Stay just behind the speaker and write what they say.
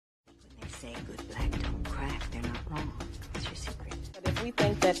say good black don't crack, they're not wrong. What's your secret? If we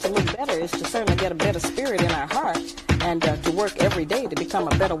think that to look better is to certainly get a better spirit in our heart and to work every day to become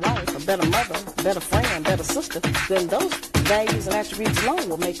a better wife, a better mother, a better friend, better sister, then those values and attributes alone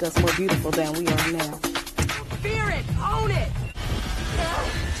will make us more beautiful than we are now. Fear it, own it.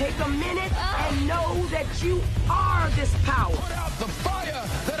 Take a minute and know that you are this power. Put out the fire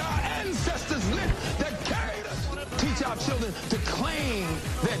that our ancestors lit, that carried us. Teach our children to claim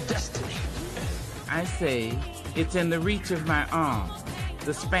their destiny. I say it's in the reach of my arm,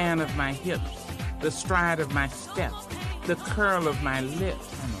 the span of my hips, the stride of my step, the curl of my lips.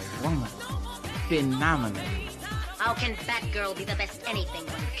 I'm a woman. Phenomenal. How can Batgirl be the best anything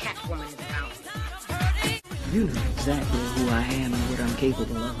when Catwoman is around? You know exactly who I am and what I'm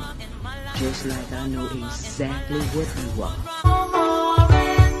capable of. Just like I know exactly what you are.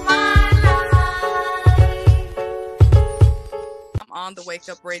 I'm on the Wake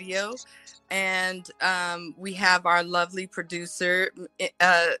Up Radio, and we have our lovely producer,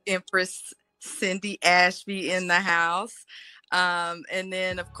 Empress Cindy Ashby, in the house. And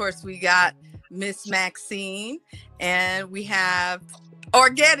then, of course, we got Miss Maxine, and we have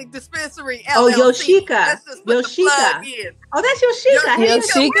Organic Dispensary LLC. Oh, Yoshika. Yoshika. Oh, that's Yoshika.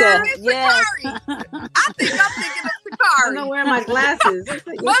 Yoshika. Yes. I think I'm thinking of Shikari. I'm not wearing my glasses.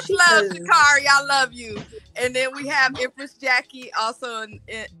 Much love, Shikari. I love you. And then we have Empress Jackie also in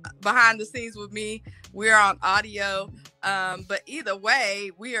behind the scenes with me. We're on audio. But either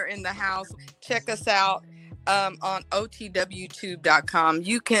way, we are in the house. Check us out on otwtube.com.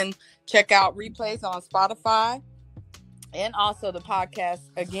 You can check out replays on Spotify. And also the podcast,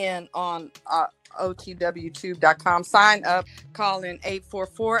 again, on otwtube.com. Sign up, call in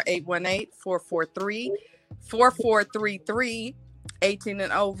 844-818-443-4433, 18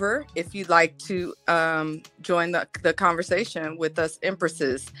 and over, if you'd like to join the conversation with us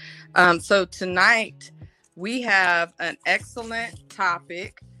Empresses. So tonight, we have an excellent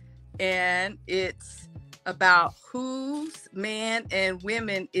topic, and it's about whose man and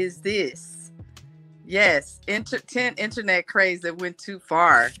women is this? Yes, 10 internet craze that went too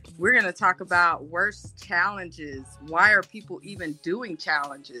far. We're going to talk about worst challenges. Why are people even doing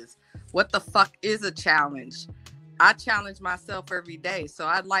challenges? What the fuck is a challenge? I challenge myself every day, so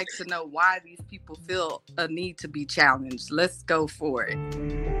I'd like to know why these people feel a need to be challenged. Let's go for it.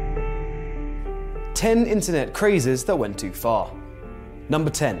 10 internet crazes that went too far.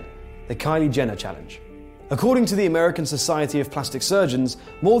 Number 10, the Kylie Jenner challenge. According to the American Society of Plastic Surgeons,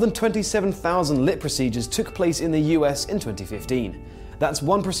 more than 27,000 lip procedures took place in the US in 2015. That's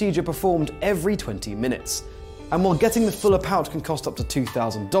one procedure performed every 20 minutes. And while getting the fuller pout can cost up to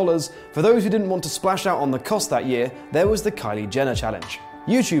 $2,000, for those who didn't want to splash out on the cost that year, there was the Kylie Jenner challenge.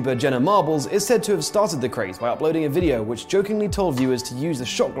 YouTuber Jenna Marbles is said to have started the craze by uploading a video which jokingly told viewers to use the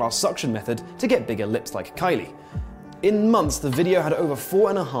shot glass suction method to get bigger lips like Kylie. In months, the video had over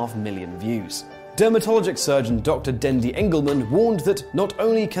 4.5 million views. Dermatologic surgeon Dr. Dendi Engelman warned that not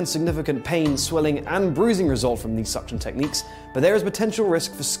only can significant pain, swelling, and bruising result from these suction techniques, but there is potential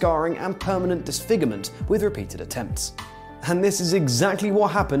risk for scarring and permanent disfigurement with repeated attempts. And this is exactly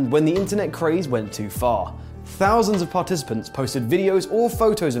what happened when the internet craze went too far. Thousands of participants posted videos or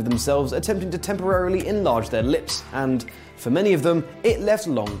photos of themselves attempting to temporarily enlarge their lips, and for many of them, it left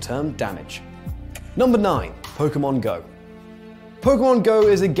long-term damage. Number 9. Pokemon Go. Pokemon Go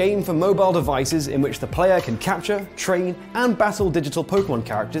is a game for mobile devices in which the player can capture, train, and battle digital Pokemon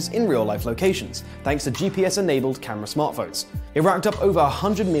characters in real-life locations, thanks to GPS-enabled camera smartphones. It racked up over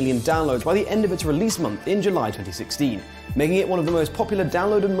 100 million downloads by the end of its release month in July 2016, making it one of the most popular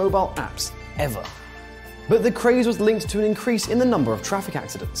downloaded mobile apps ever. But the craze was linked to an increase in the number of traffic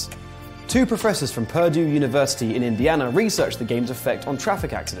accidents. 2 professors from Purdue University in Indiana researched the game's effect on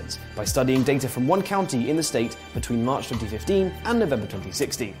traffic accidents by studying data from one county in the state between March 2015 and November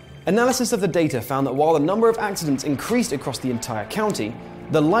 2016. Analysis of the data found that while the number of accidents increased across the entire county,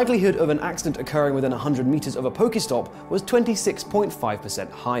 the likelihood of an accident occurring within 100 meters of a Pokestop was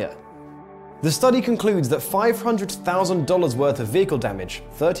 26.5% higher. The study concludes that $500,000 worth of vehicle damage,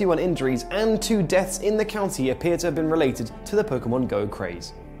 31 injuries, and 2 deaths in the county appear to have been related to the Pokemon Go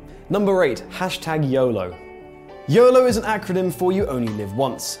craze. Number 8. #YOLO. YOLO is an acronym for You Only Live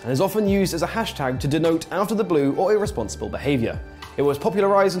Once, and is often used as a hashtag to denote out of the blue or irresponsible behavior. It was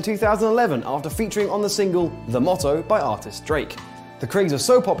popularized in 2011 after featuring on the single The Motto by artist Drake. The craze was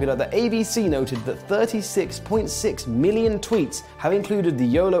so popular that ABC noted that 36.6 million tweets have included the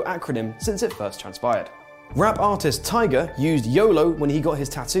YOLO acronym since it first transpired. Rap artist Tyga used YOLO when he got his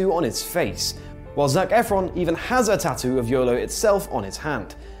tattoo on his face, while Zac Efron even has a tattoo of YOLO itself on his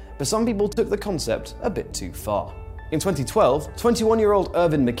hand. But some people took the concept a bit too far. In 2012, 21-year-old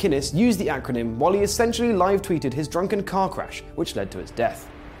Irvin McInnes used the acronym while he essentially live-tweeted his drunken car crash, which led to his death.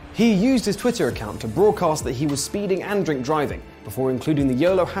 He used his Twitter account to broadcast that he was speeding and drink driving, before including the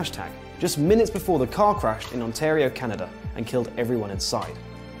YOLO hashtag, just minutes before the car crashed in Ontario, Canada, and killed everyone inside.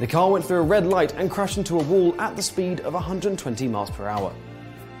 The car went through a red light and crashed into a wall at the speed of 120 miles per hour.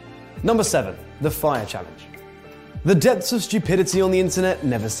 Number 7. The Fire Challenge. The depths of stupidity on the internet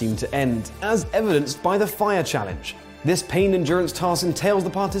never seem to end, as evidenced by the Fire Challenge. This pain endurance task entails the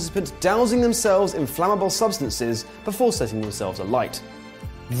participants dousing themselves in flammable substances before setting themselves alight.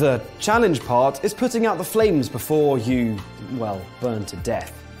 The challenge part is putting out the flames before you, well, burn to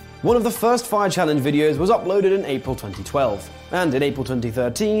death. One of the first Fire Challenge videos was uploaded in April 2012, and in April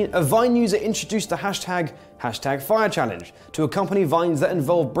 2013, a Vine user introduced the hashtag #FireChallenge to accompany vines that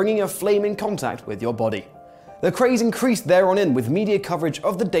involve bringing a flame in contact with your body. The craze increased thereon in, with media coverage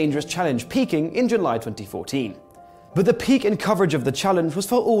of the dangerous challenge peaking in July 2014. But the peak in coverage of the challenge was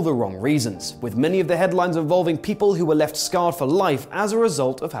for all the wrong reasons, with many of the headlines involving people who were left scarred for life as a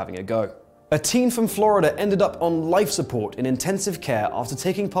result of having a go. A teen from Florida ended up on life support in intensive care after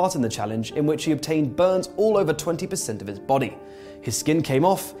taking part in the challenge, in which he obtained burns all over 20% of his body. His skin came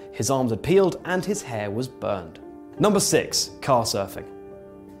off, his arms had peeled, and his hair was burned. Number 6. Car surfing.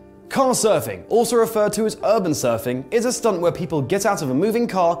 Car surfing, also referred to as urban surfing, is a stunt where people get out of a moving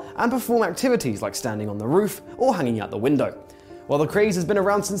car and perform activities like standing on the roof or hanging out the window. While the craze has been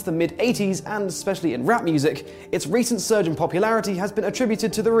around since the mid-80s, and especially in rap music, its recent surge in popularity has been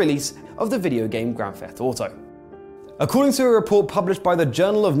attributed to the release of the video game Grand Theft Auto. According to a report published by the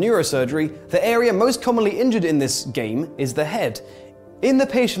Journal of Neurosurgery, the area most commonly injured in this game is the head. In the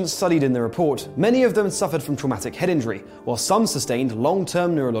patients studied in the report, many of them suffered from traumatic head injury, while some sustained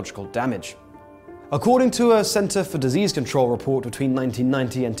long-term neurological damage. According to a Center for Disease Control report between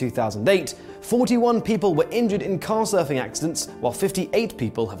 1990 and 2008, 41 people were injured in car surfing accidents, while 58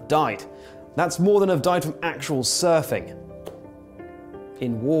 people have died. That's more than have died from actual surfing.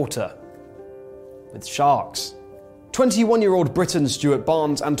 In water. With sharks. 21-year-old Briton Stuart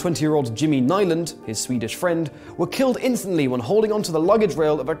Barnes and 20-year-old Jimmy Nyland, his Swedish friend, were killed instantly when holding onto the luggage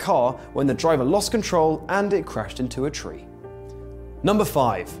rail of a car when the driver lost control and it crashed into a tree. Number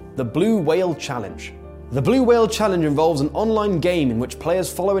 5. The Blue Whale Challenge. The Blue Whale Challenge involves an online game in which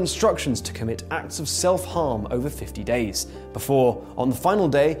players follow instructions to commit acts of self-harm over 50 days, before, on the final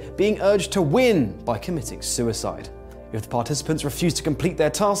day, being urged to win by committing suicide. If the participants refuse to complete their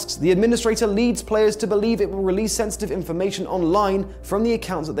tasks, the administrator leads players to believe it will release sensitive information online from the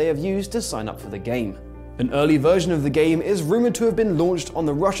accounts that they have used to sign up for the game. An early version of the game is rumored to have been launched on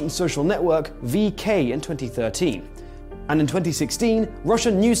the Russian social network VK in 2013. And in 2016,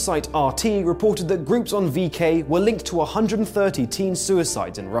 Russian news site RT reported that groups on VK were linked to 130 teen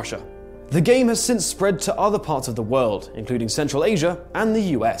suicides in Russia. The game has since spread to other parts of the world, including Central Asia and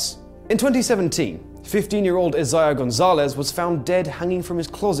the US. In 2017, 15-year-old Isaiah Gonzalez was found dead hanging from his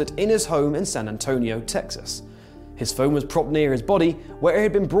closet in his home in San Antonio, Texas. His phone was propped near his body, where he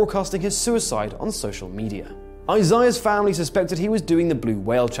had been broadcasting his suicide on social media. Isaiah's family suspected he was doing the Blue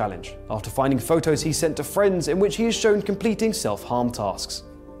Whale Challenge, after finding photos he sent to friends in which he is shown completing self-harm tasks.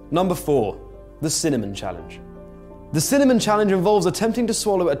 Number 4. The Cinnamon Challenge. The Cinnamon Challenge involves attempting to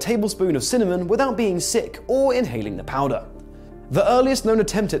swallow a tablespoon of cinnamon without being sick or inhaling the powder. The earliest known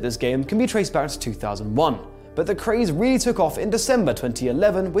attempt at this game can be traced back to 2001, but the craze really took off in December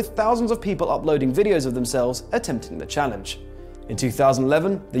 2011, with thousands of people uploading videos of themselves attempting the challenge. In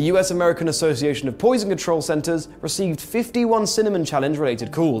 2011, the US American Association of Poison Control Centers received 51 Cinnamon Challenge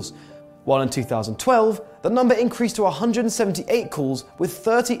related calls, while in 2012, the number increased to 178 calls, with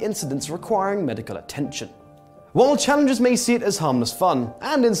 30 incidents requiring medical attention. While challengers may see it as harmless fun,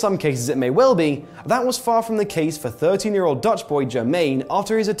 and in some cases it may well be, that was far from the case for 13-year-old Dutch boy Jermaine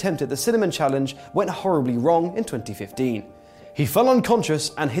after his attempt at the Cinnamon Challenge went horribly wrong in 2015. He fell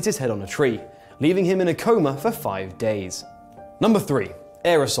unconscious and hit his head on a tree, leaving him in a coma for 5 days. Number 3.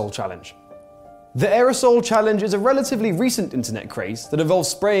 Aerosol Challenge. The Aerosol Challenge is a relatively recent internet craze that involves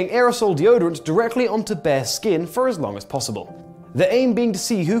spraying aerosol deodorant directly onto bare skin for as long as possible. The aim being to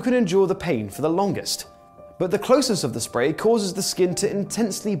see who can endure the pain for the longest. But the closeness of the spray causes the skin to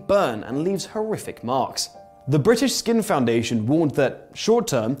intensely burn and leaves horrific marks. The British Skin Foundation warned that, short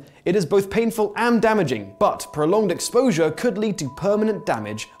term, it is both painful and damaging, but prolonged exposure could lead to permanent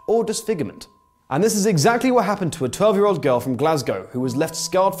damage or disfigurement. And this is exactly what happened to a 12-year-old girl from Glasgow who was left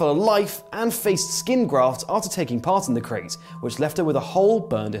scarred for life and faced skin grafts after taking part in the craze, which left her with a hole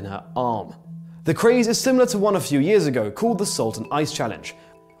burned in her arm. The craze is similar to one a few years ago called the Salt and Ice Challenge,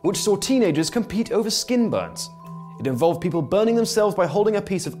 which saw teenagers compete over skin burns. It involved people burning themselves by holding a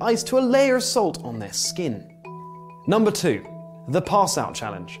piece of ice to a layer of salt on their skin. Number 2. The Pass Out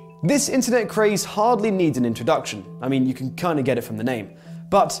Challenge. This internet craze hardly needs an introduction. I mean, you can kind of get it from the name.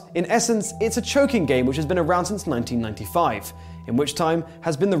 But in essence, it's a choking game which has been around since 1995, in which time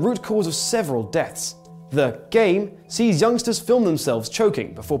has been the root cause of several deaths. The game sees youngsters film themselves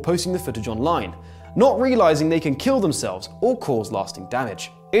choking before posting the footage online, not realizing they can kill themselves or cause lasting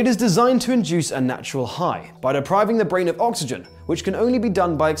damage. It is designed to induce a natural high by depriving the brain of oxygen, which can only be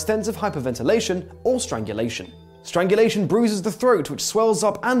done by extensive hyperventilation or strangulation. Strangulation bruises the throat, which swells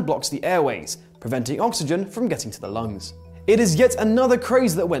up and blocks the airways, preventing oxygen from getting to the lungs. It is yet another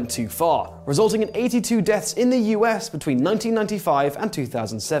craze that went too far, resulting in 82 deaths in the US between 1995 and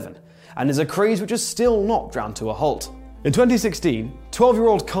 2007, and is a craze which is still not ground to a halt. In 2016,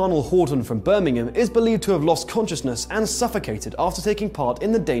 12-year-old Carnell Horton from Birmingham is believed to have lost consciousness and suffocated after taking part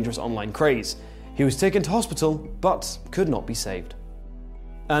in the dangerous online craze. He was taken to hospital, but could not be saved.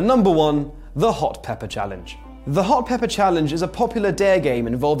 And number 1, the Hot Pepper Challenge. The Hot Pepper Challenge is a popular dare game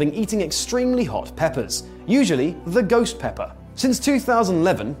involving eating extremely hot peppers, usually the ghost pepper. Since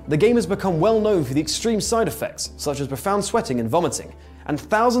 2011, the game has become well known for the extreme side effects, such as profound sweating and vomiting, and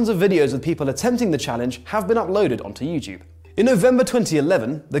thousands of videos of people attempting the challenge have been uploaded onto YouTube. In November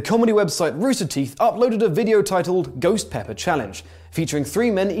 2011, the comedy website Rooster Teeth uploaded a video titled Ghost Pepper Challenge, featuring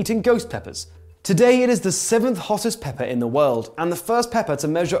 3 men eating ghost peppers. Today it is the 7th hottest pepper in the world, and the first pepper to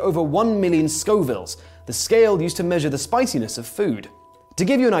measure over 1 million Scovilles, the scale used to measure the spiciness of food. To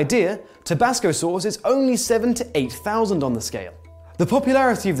give you an idea, Tabasco sauce is only 7,000 to 8,000 on the scale. The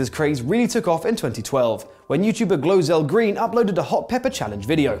popularity of this craze really took off in 2012, when YouTuber Glozell Green uploaded a hot pepper challenge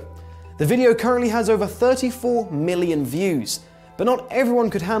video. The video currently has over 34 million views, but not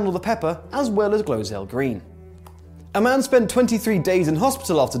everyone could handle the pepper as well as Glozell Green. A man spent 23 days in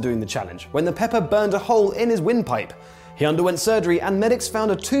hospital after doing the challenge when the pepper burned a hole in his windpipe. He underwent surgery and medics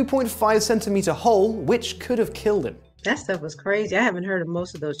found a 2.5 centimeter hole which could have killed him. That stuff was crazy. I haven't heard of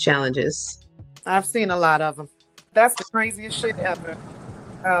most of those challenges. I've seen a lot of them. That's the craziest shit ever.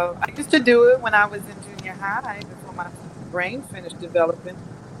 I used to do it when I was in junior high before my brain finished developing.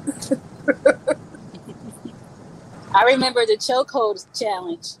 I remember the chokehold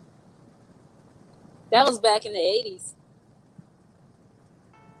challenge. That was back in the 80s.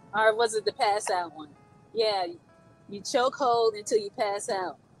 Or was it the pass out one? Yeah, you chokehold until you pass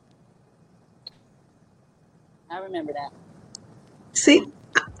out. I remember that. See,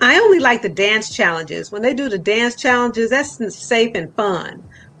 I only like the dance challenges. When they do the dance challenges, that's safe and fun.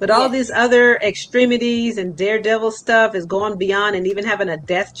 But all these other extremities and daredevil stuff is going beyond, and even having a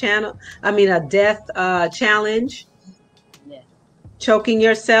death challenge. Yeah. Choking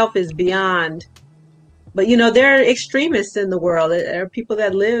yourself is beyond. But you know, there are extremists in the world. There are people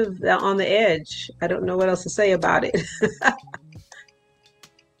that live on the edge. I don't know what else to say about it.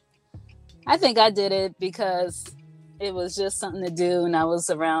 I think I did it because it was just something to do, and I was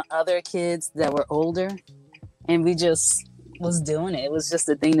around other kids that were older, and we just was doing it. It was just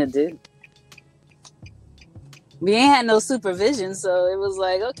a thing to do. We ain't had no supervision, so it was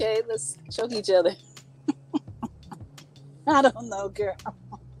like, okay, let's choke each other. I don't know, girl.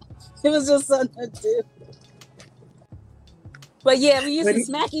 It was just something to do. But yeah, we used to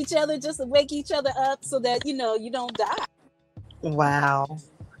smack each other just to wake each other up so that, you know, you don't die. Wow.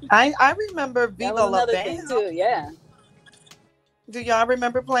 I remember Viva La Bam. Thing too, yeah. Do y'all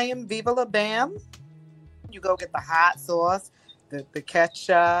remember playing Viva La Bam? You go get the hot sauce, the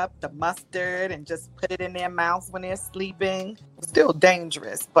ketchup, the mustard, and just put it in their mouths when they're sleeping. Still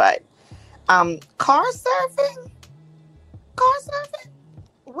dangerous, but car surfing?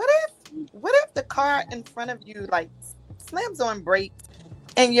 What if the car in front of you like slams on brakes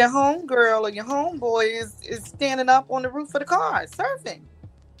and your homegirl or your homeboy is standing up on the roof of the car surfing?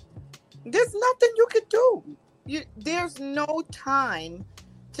 There's nothing you could do. There's no time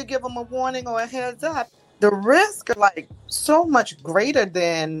to give them a warning or a heads up. The risk are like so much greater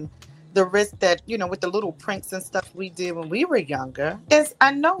than the risk that, you know, with the little pranks and stuff we did when we were younger.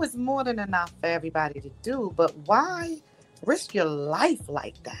 I know it's more than enough for everybody to do, but why risk your life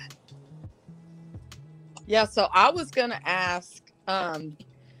like that? Yeah, so I was gonna ask,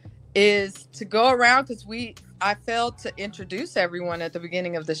 is to go around, because I failed to introduce everyone at the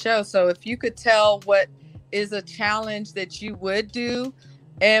beginning of the show. So if you could tell what is a challenge that you would do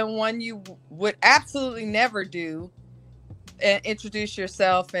and one you would absolutely never do, and introduce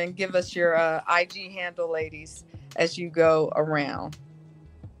yourself and give us your IG handle, ladies, as you go around.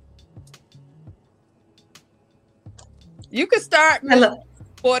 You could start, Ms.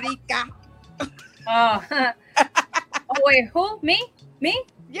 Borica. Oh, wait, who? Me?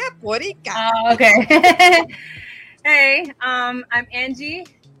 Yeah, Borica. Oh, okay. Hey, I'm Angie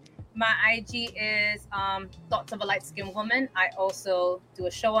My IG is Thoughts of a Light Skinned Woman. I also do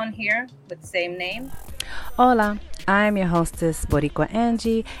a show on here with the same name. Hola, I'm your hostess, Boricua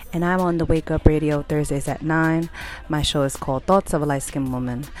Angie, and I'm on the Wake Up Radio Thursdays at 9. My show is called Thoughts of a Light Skinned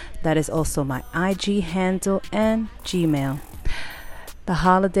Woman. That is also my IG handle and Gmail. The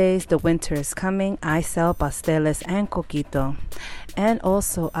holidays, the winter is coming. I sell pasteles and coquito. And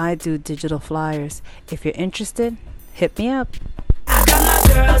also, I do digital flyers. If you're interested, hit me up. I got my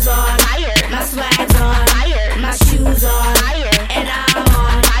girls on, my swag's on, my shoes on, and I'm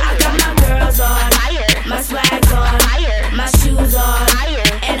on. I got my girls on, my swag's on, my shoes on,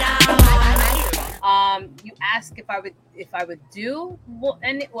 and I'm on. You ask if I would do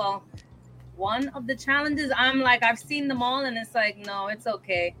one of the challenges. I'm like, I've seen them all, and it's like, no, it's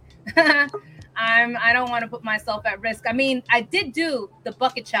okay. I don't want to put myself at risk. I mean, I did do the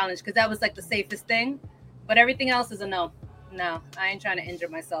bucket challenge because that was like the safest thing, but everything else is a no. No, I ain't trying to injure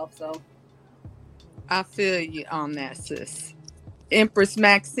myself. So I feel you on that, sis. Empress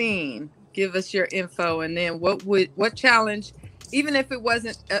Maxine, give us your info, and then what challenge, even if it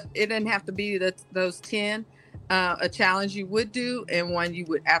wasn't, it didn't have to be those 10, a challenge you would do and one you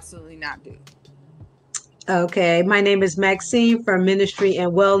would absolutely not do. Okay, my name is Maxine from Ministry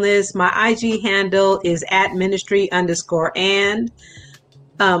and Wellness. My IG handle is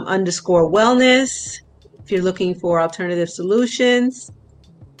 @ministry_and_wellness. If you're looking for alternative solutions,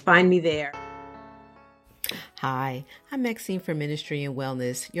 find me there. Hi, I'm Maxine from Ministry and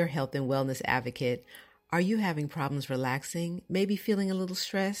Wellness, your health and wellness advocate. Are you having problems relaxing? Maybe feeling a little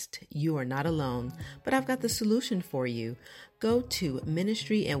stressed? You are not alone, but I've got the solution for you. Go to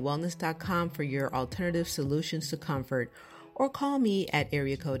ministryandwellness.com for your alternative solutions to comfort, or call me at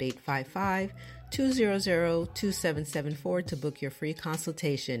area code 855-200-2774 to book your free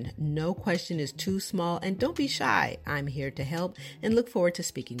consultation. No question is too small, and don't be shy. I'm here to help and look forward to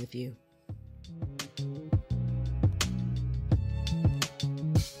speaking with you.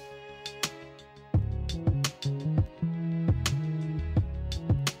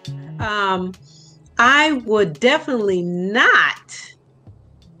 I would definitely not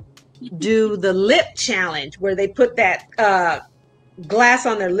do the lip challenge where they put that glass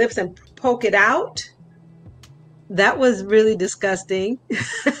on their lips and poke it out. That was really disgusting.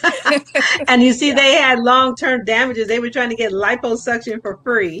 And you see, they had long-term damages. They were trying to get liposuction for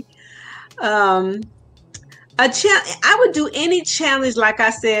free. I would do any challenge, like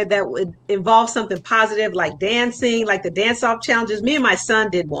I said, that would involve something positive, like dancing, like the dance-off challenges. Me and my son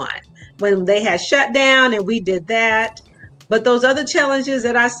did one when they had shut down, and we did that. But those other challenges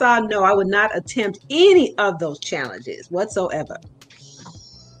that I saw, no, I would not attempt any of those challenges whatsoever.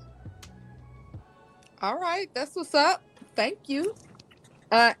 All right, that's what's up. Thank you.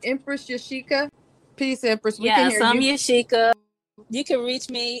 Empress Yashika. Peace, Empress. We can Yes, hear I'm you. Yashika. You can reach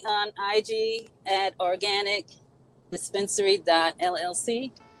me on IG at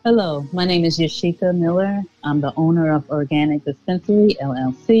organicdispensary.llc. Hello, my name is Yashika Miller. I'm the owner of Organic Dispensary,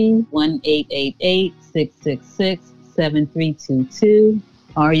 LLC, 1-888-666-7322.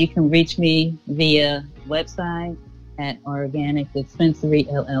 Or you can reach me via website at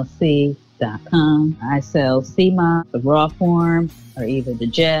organicdispensary.llc.com. I sell CMOS, the raw form, or either the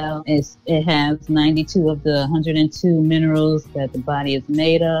gel. It has 92 of the 102 minerals that the body is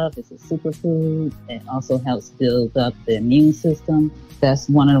made of. It's a superfood. It also helps build up the immune system. That's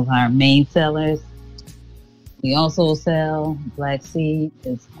one of our main sellers. We also sell black seed.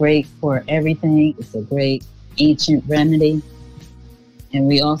 It's great for everything. It's a great ancient remedy. And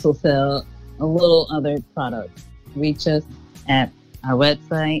we also sell a little other products. Reach us at our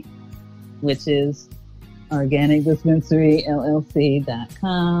website, which is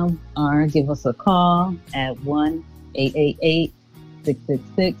organicdispensary.llc.com, or give us a call at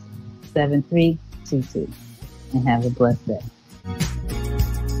 1-888-666-7322. And have a blessed day.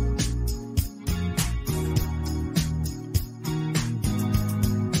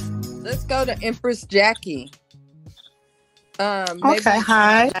 Let's go to Empress Jackie. Okay,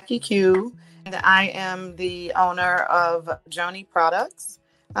 hi, Jackie Q. And I am the owner of Joni Products.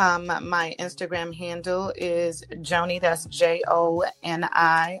 My Instagram handle is Joni, that's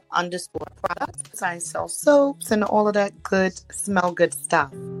JONI_products. I sell soaps and all of that good, smell good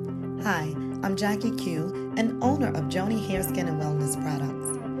stuff. Hi, I'm Jackie Q, and owner of Joni Hair, Skin, and Wellness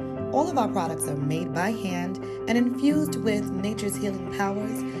Products. All of our products are made by hand and infused with nature's healing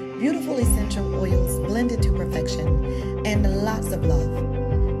powers, beautiful essential oils blended to perfection, and lots of love.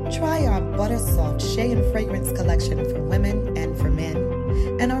 Try our Butter Soft Shea and Fragrance collection for women and for men,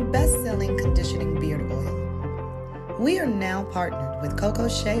 and our best-selling conditioning beard oil. We are now partnered with Coco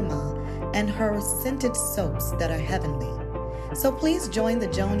Shea Ma and her scented soaps that are heavenly. So please join the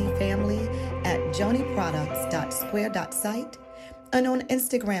Joni family at joniproducts.square.site and on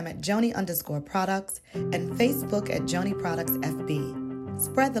Instagram at Joni_products and Facebook at Joni Products FB.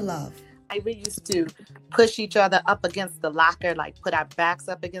 Spread the love. We used to push each other up against the locker, like put our backs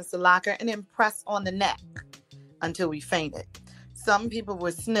up against the locker and then press on the neck until we fainted. Some people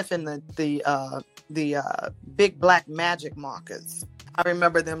were sniffing the big black magic markers. I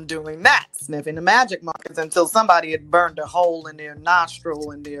remember them doing that, sniffing the magic markers until somebody had burned a hole in their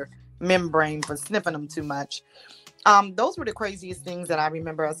nostril and their membrane for sniffing them too much. Those were the craziest things that I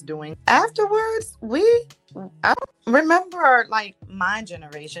remember us doing. Afterwards, I don't remember like my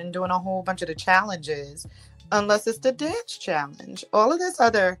generation doing a whole bunch of the challenges, unless it's the dance challenge. All of this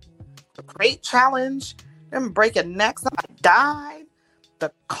other great challenge, them breaking necks, somebody died,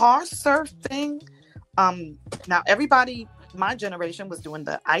 the car surf thing. Now everybody, my generation was doing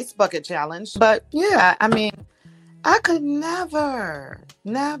the ice bucket challenge, but yeah, I mean, I could never.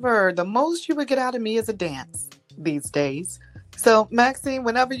 The most you would get out of me is a dance these days. So Maxine,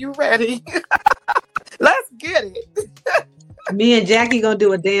 whenever you're ready, let's get it. Me and Jackie gonna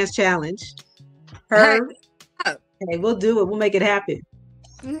do a dance challenge. Hey, we'll do it. We'll make it happen.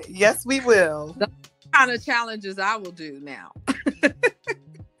 Yes, we will. The kind of challenges I will do now.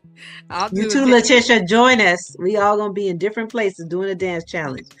 You too, Letitia, join us. We all gonna be in different places doing a dance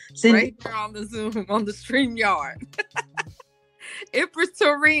challenge. Right there on the Zoom, on the StreamYard. Empress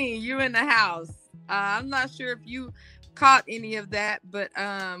Toreen, you in the house. I'm not sure if you caught any of that, but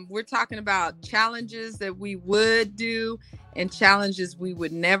we're talking about challenges that we would do and challenges we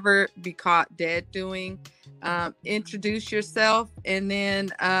would never be caught dead doing. Introduce yourself and then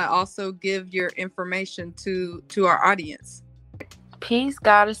also give your information to our audience. Peace,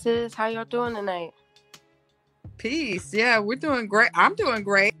 goddesses. How y'all doing tonight? Peace. Yeah, we're doing great. I'm doing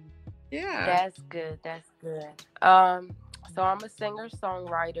great. Yeah. That's good. So I'm a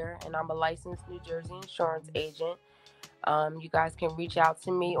singer-songwriter, and I'm a licensed New Jersey insurance agent. You guys can reach out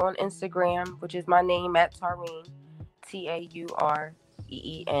to me on Instagram, which is my name at Taureen, Taureen.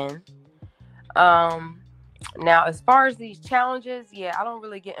 Now, as far as these challenges, yeah, I don't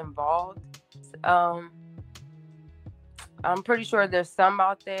really get involved. I'm pretty sure there's some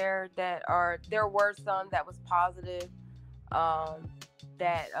out there there were some that was positive,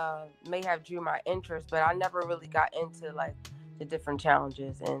 that may have drew my interest, but I never really got into like the different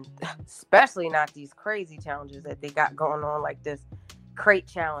challenges, and especially not these crazy challenges that they got going on, like this crate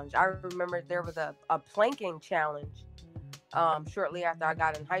challenge. I remember there was a planking challenge shortly after I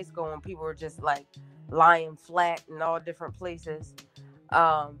got in high school, when people were just like lying flat in all different places.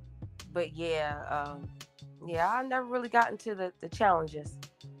 But yeah, I never really got into the challenges.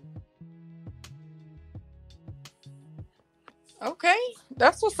 Okay,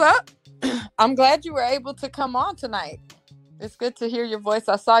 that's what's up. I'm glad you were able to come on tonight. It's good to hear your voice.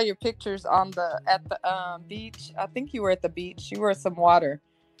 I saw your pictures at the beach. I think you were at the beach. You were at some water,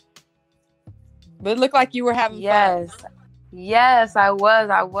 but it looked like you were having fun. Yes, I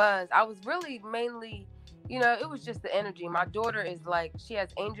was. I was really mainly, it was just the energy. My daughter is she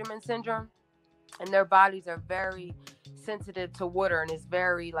has Angelman syndrome, and their bodies are very sensitive to water, and it's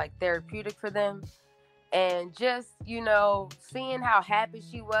very therapeutic for them. And just, seeing how happy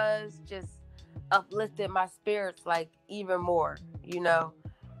she was just uplifted my spirits even more,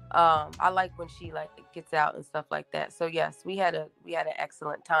 I like when she gets out and stuff like that. So yes, we had an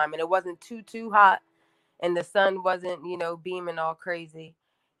excellent time, and it wasn't too hot, and the sun wasn't, beaming all crazy,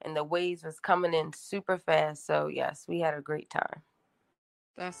 and the waves was coming in super fast. So yes, we had a great time.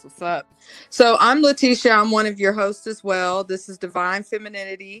 That's what's up. So I'm Letitia. I'm one of your hosts as well. This is Divine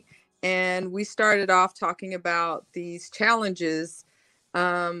Femininity. And we started off talking about these challenges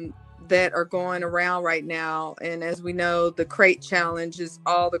that are going around right now. And as we know, the crate challenge is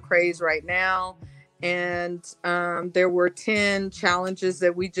all the craze right now. And there were 10 challenges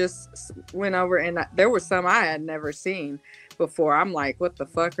that we just went over. And there were some I had never seen before. I'm like, what the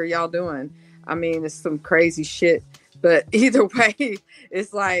fuck are y'all doing? I mean, it's some crazy shit. But either way,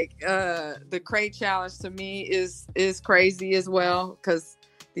 it's the crate challenge to me is crazy as well, because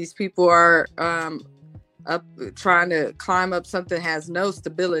these people are up trying to climb up something that has no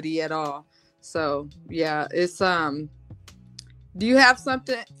stability at all. So yeah, it's do you have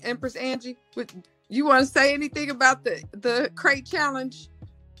something, Empress Angie? You want to say anything about the crate challenge?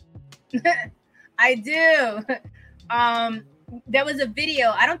 I do. There was a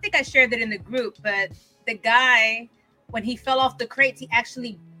video. I don't think I shared it in the group, but the guy, when he fell off the crates, he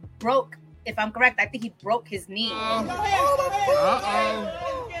actually broke. If I'm correct, I think he broke his knee. Go ahead.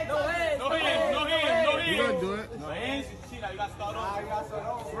 You gonna do it? you gotta start over. You gotta start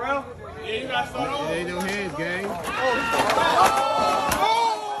over. For real? Yeah, you gotta start over. It ain't no hands, gang.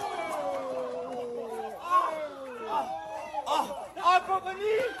 I broke my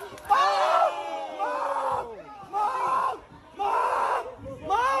knee.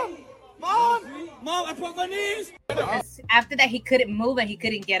 Mom, I broke my knees. After that, he couldn't move and he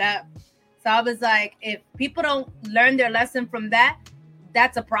couldn't get up. So I was like, if people don't learn their lesson from that,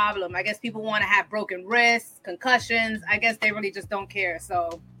 that's a problem. I guess people want to have broken wrists, concussions. I guess they really just don't care.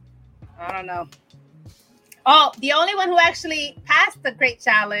 So I don't know. Oh, the only one who actually passed the Crate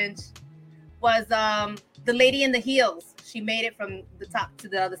Challenge was the lady in the heels. She made it from the top to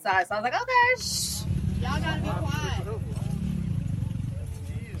the other side. So I was like, okay. Y'all gotta be quiet.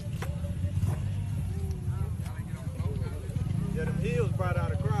 Yeah, them heels brought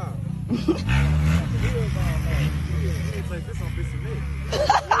out a crowd.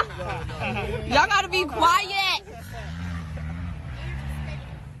 Y'all gotta be quiet.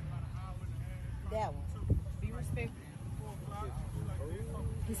 That one. Be respectful.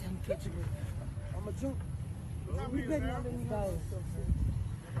 He's having a picture with I'm a joke. We better not let me go.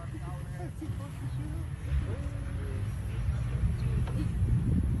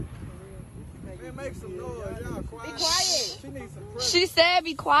 Man, make some noise. Y'all quiet. Be quiet. She needs some pressure. She said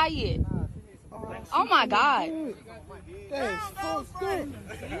be quiet. Oh my God. That's fucked up.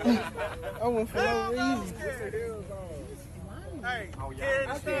 I went for no reason. Hey, carry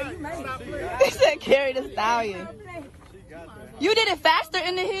the stallion. He said carry the stallion. You did it faster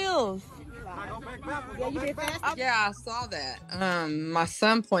in the hills. Yeah, I saw that. My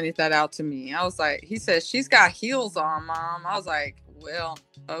son pointed that out to me. I was like, he said, she's got heels on, Mom. I was like, well,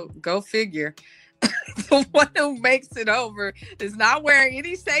 oh, go figure. The one who makes it over is not wearing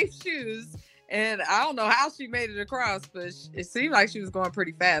any safe shoes. And I don't know how she made it across, but it seemed like she was going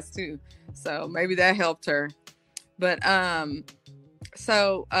pretty fast too. So maybe that helped her. But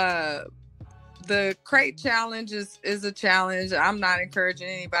the crate challenge is a challenge. I'm not encouraging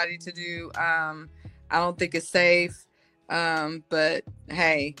anybody to do. I don't think it's safe. But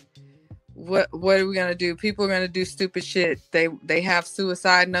hey, what are we gonna do? People are gonna do stupid shit. They have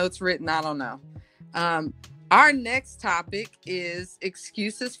suicide notes written. I don't know. Our next topic is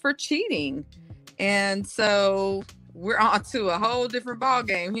excuses for cheating. And so we're on to a whole different ball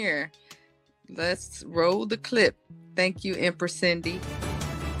game here. Let's roll the clip. Thank you, Empress Cindy.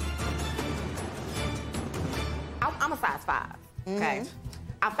 I'm a size 5. Okay.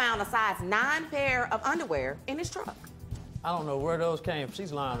 I found a size 9 pair of underwear in his truck. I don't know where those came from.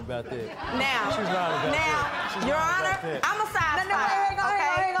 She's lying about that. Now, She's lying about that. She's Your lying Honor, about that. I'm a size 5. No,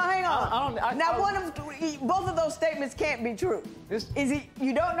 hang on. I don't, Both of those statements can't be true.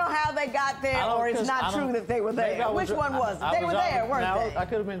 You don't know how they got there, or it's not true that they were there. Which one was it? They were there, weren't they? I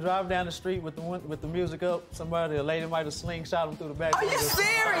could have been driving down the street with the music up. A lady might have slingshot him through the back. Are you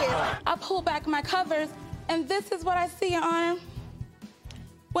serious? I pull back my covers, and this is what I see, Your Honor.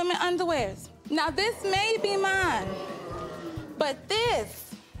 Women underwears. Now, this may be mine, but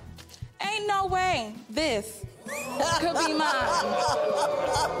this, ain't no way this could be mine.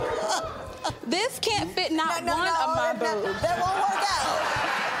 This can't fit not one of my boobs. That won't work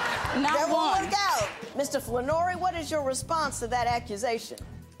out. Not that one. won't work out. Mr. Flannery, what is your response to that accusation?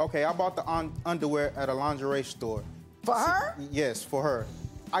 Okay, I bought the underwear at a lingerie store. For her? Yes, for her.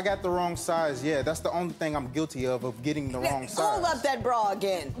 I got the wrong size. Yeah, that's the only thing I'm guilty of getting the wrong size. Hold up that bra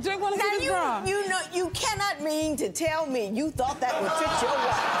again. Do you want to see this bra? You cannot mean to tell me you thought that would fit your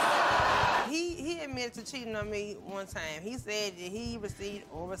wife. He admitted to cheating on me one time. He said that he received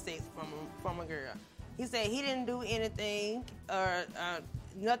oral sex from a girl. He said he didn't do anything or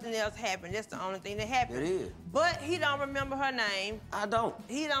nothing else happened. That's the only thing that happened. It is. But he don't remember her name. I don't.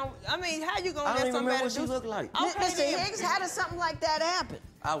 He don't. I mean, how you gonna I let don't even somebody remember what do? she looked like. Okay, Mr. Higgs, how does something like that happen?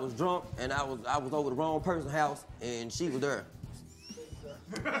 I was drunk and I was over the wrong person's house and she was there.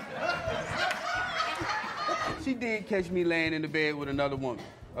 She did catch me laying in the bed with another woman,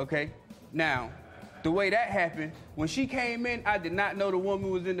 okay? Now, the way that happened, when she came in, I did not know the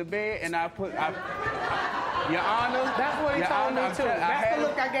woman was in the bed, and Your Honor. That's what he told me, too. That's the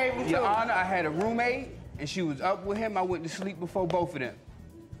look I gave him, too. Your Honor, I had a roommate, and she was up with him. I went to sleep before both of them.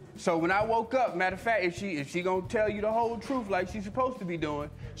 So when I woke up, matter of fact, if she gonna tell you the whole truth like she's supposed to be doing,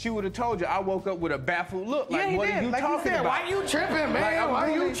 she would have told you. I woke up with a baffled look. Like, what are you talking about? Why you tripping, man?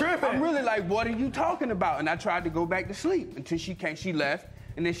 Why you tripping? I'm really like, what are you talking about? And I tried to go back to sleep until she left,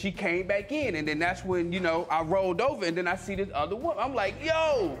 and then she came back in, and then that's when, I rolled over, and then I see this other woman. I'm like,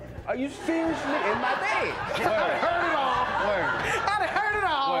 yo, are you seriously in my bed? I heard it all. Word. I heard it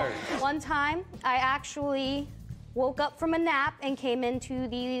all. Word. One time, I actually woke up from a nap and came into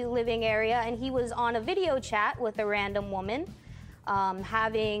the living area, and he was on a video chat with a random woman,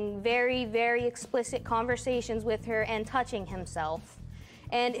 having very, very explicit conversations with her and touching himself.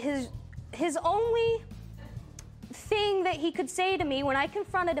 And his only thing that he could say to me when I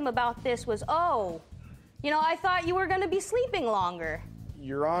confronted him about this was, "Oh, I thought you were going to be sleeping longer."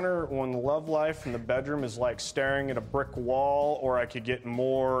 Your Honor, when the love life in the bedroom is like staring at a brick wall, or I could get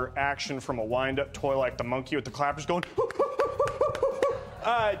more action from a wind-up toy like the monkey with the clappers going,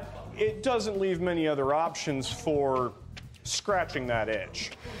 it doesn't leave many other options for scratching that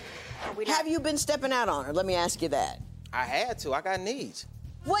itch. Have you been stepping out on her? Let me ask you that. I had to. I got needs.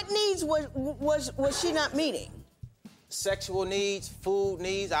 What needs was she not meeting? Sexual needs, food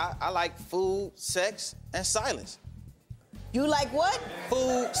needs. I like food, sex, and silence. You like what?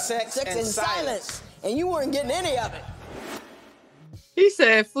 Food, sex and silence. And you weren't getting any of it. He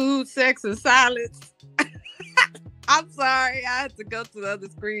said food, sex, and silence. I'm sorry. I had to go to the other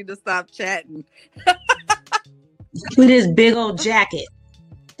screen to stop chatting. With his big old jacket.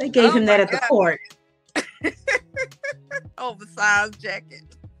 They gave him that at the court. Oversized jacket.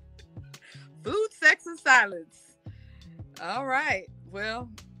 Food, sex, and silence. All right. Well,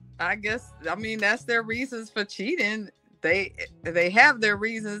 that's their reasons for cheating. They have their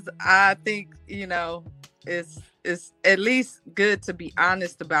reasons. I think, it's at least good to be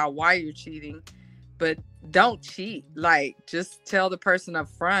honest about why you're cheating, but don't cheat. Like, just tell the person up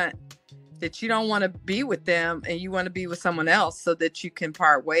front that you don't want to be with them and you want to be with someone else so that you can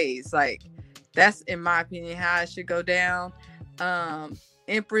part ways. Like, that's, in my opinion, how it should go down.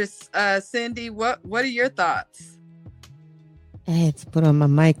 Empress Cindy, what are your thoughts? I had to put on my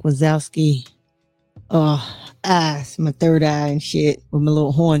Mike Wazowski eyes, my third eye and shit with my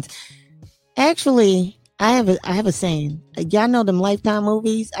little horns. Actually, I have a saying. Y'all know them Lifetime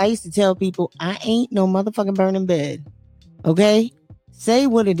movies? I used to tell people, I ain't no motherfucking burning bed. Okay? Say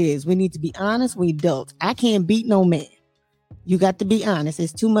what it is. We need to be honest. We adults. I can't beat no man. You got to be honest.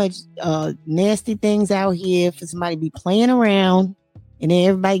 There's too much nasty things out here for somebody to be playing around and then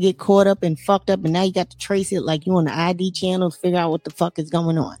everybody get caught up and fucked up, and now you got to trace it like you on the ID channel to figure out what the fuck is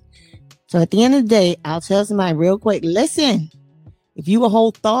going on. So at the end of the day, I'll tell somebody real quick, listen, if you a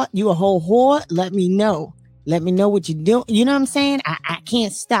whole thought, you a whole whore, let me know. Let me know what you do. You know what I'm saying? I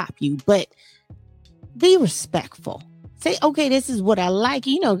can't stop you, but be respectful. Say, okay, this is what I like.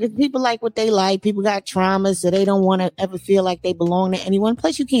 Because people like what they like. People got traumas, so they don't want to ever feel like they belong to anyone.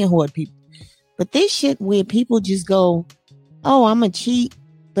 Plus, you can't hoard people. But this shit where people just go, oh, I'm a cheat,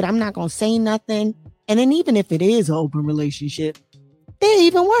 but I'm not going to say nothing. And then even if it is an open relationship, they're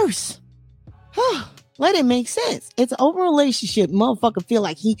even worse. Let it make sense. It's an open relationship. Motherfucker feel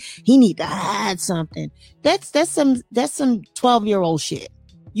like he need to hide something. That's some 12-year-old shit.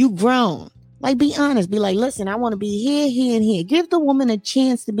 You grown. Like, be honest. Be like, listen, I want to be here, here, and here. Give the woman a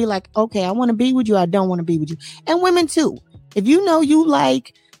chance to be like, okay, I want to be with you. I don't want to be with you. And women too. If you know you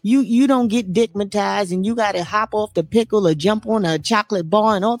like, you don't get dickmatized and you got to hop off the pickle or jump on a chocolate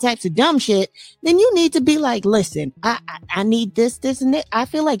bar and all types of dumb shit, then you need to be like, listen, I need this, and that. I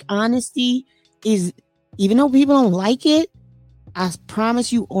feel like honesty is, even though people don't like it, I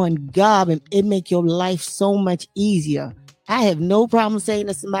promise you on God, it make your life so much easier. I have no problem saying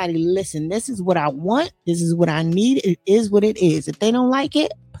to somebody, listen, this is what I want. This is what I need. It is what it is. If they don't like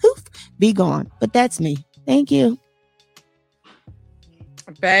it, poof, be gone. But that's me. Thank you.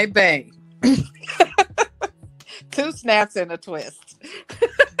 Baby. 2 snaps and a twist.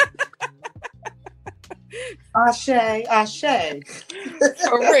 Ashe.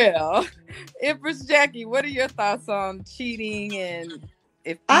 For real. Empress Jackie, what are your thoughts on cheating and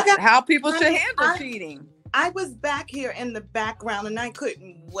how people should handle cheating? I was back here in the background and I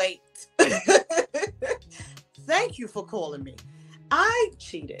couldn't wait. Thank you for calling me. I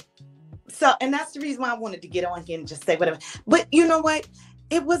cheated. And that's the reason why I wanted to get on here and just say whatever. But you know what?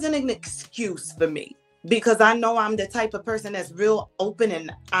 It wasn't an excuse for me, because I know I'm the type of person that's real open and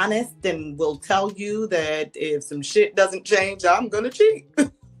honest and will tell you that if some shit doesn't change, I'm going to cheat.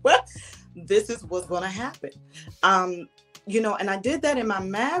 Well, this is what's going to happen. And I did that in my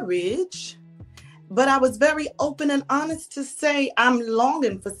marriage, but I was very open and honest to say I'm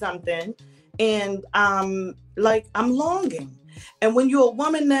longing for something, and I'm longing. And when you're a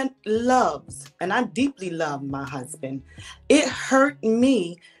woman that loves, and I deeply love my husband, it hurt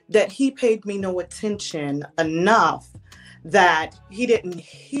me that he paid me no attention enough, that he didn't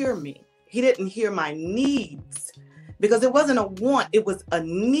hear me. He didn't hear my needs, because it wasn't a want, it was a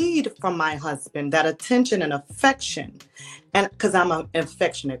need from my husband, that attention and affection. And because I'm an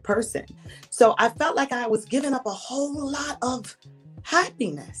affectionate person. So I felt like I was giving up a whole lot of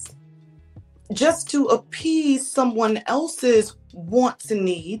happiness just to appease someone else's wants and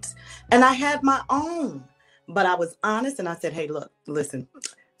needs. And I had my own, but I was honest and I said, hey, look, listen,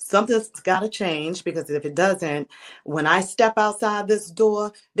 something's got to change, because if it doesn't, when I step outside this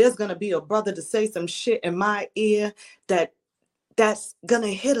door, there's going to be a brother to say some shit in my ear that's going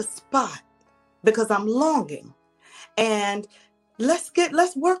to hit a spot, because I'm longing. And let's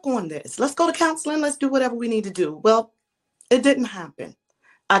work on this. Let's go to counseling. Let's do whatever we need to do. Well, it didn't happen.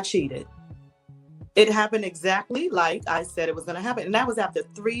 I cheated. It happened exactly like I said it was going to happen. And that was after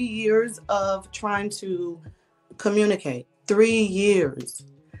 3 years of trying to communicate. 3 years.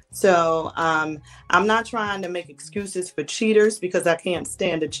 So I'm not trying to make excuses for cheaters, because I can't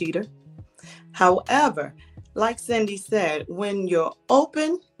stand a cheater. However, like Cindy said, when you're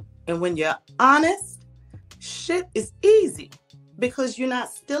open and when you're honest, shit is easy, because you're not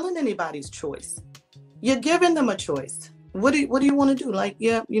stealing anybody's choice. You're giving them a choice. What do you want to do? Like,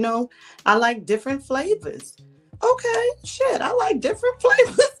 yeah, I like different flavors. Okay, shit, I like different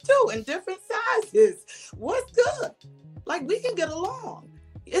flavors too, and different sizes. What's good? Like, we can get along.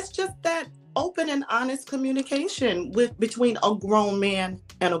 It's just that open and honest communication between a grown man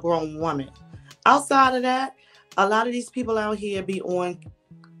and a grown woman. Outside of that, a lot of these people out here be on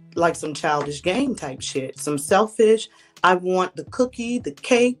like some childish game type shit, some selfish. I want the cookie, the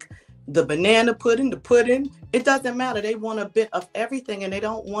cake, the banana pudding, the pudding. It doesn't matter. They want a bit of everything, and they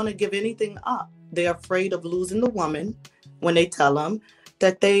don't want to give anything up. They're afraid of losing the woman when they tell them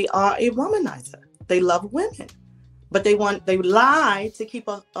that they are a womanizer. They love women, but they lie to keep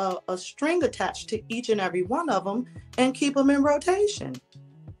a string attached to each and every one of them and keep them in rotation.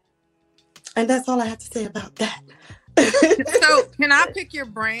 And that's all I have to say about that. So can I pick your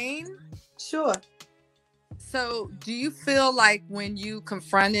brain? Sure. So do you feel like when you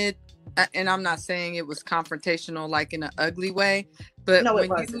confronted, and I'm not saying it was confrontational like in an ugly way, but no,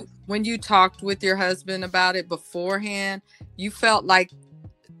 when you talked with your husband about it beforehand, you felt like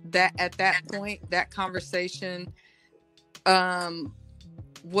that at that point, that conversation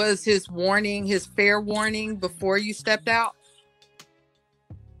was his fair warning before you stepped out?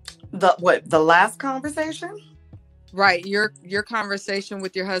 The last conversation? Right, your conversation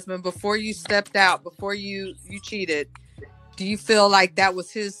with your husband before you stepped out, before you cheated. Do you feel like that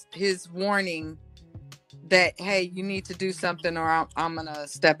was his warning that, hey, you need to do something or I'm gonna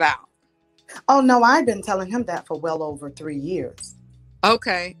step out? Oh no, I've been telling him that for well over 3 years.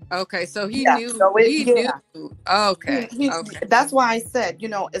 Okay, so he knew. So he knew. Okay, okay. That's why I said,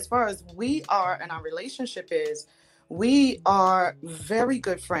 as far as we are and our relationship is, we are very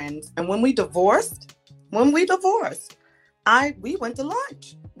good friends. And when we divorced, we went to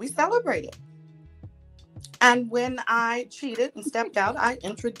lunch. We celebrated. And when I cheated and stepped out, I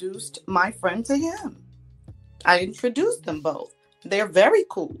introduced my friend to him. I introduced them both. They're very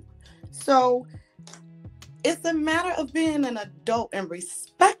cool. So it's a matter of being an adult and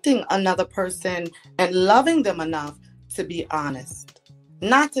respecting another person and loving them enough to be honest,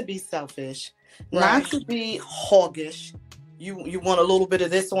 not to be selfish, not to be hoggish. You want a little bit of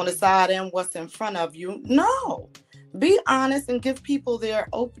this on the side and what's in front of you. No, be honest and give people their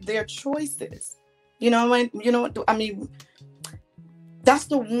choices. I mean, that's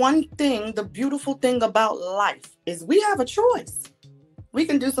the one thing, the beautiful thing about life is we have a choice. We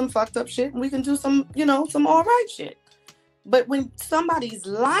can do some fucked up shit and we can do some all right shit. But when somebody's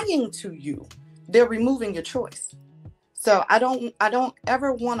lying to you, they're removing your choice. So I don't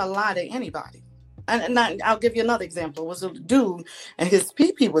ever want to lie to anybody. And I'll give you another example. It was a dude and his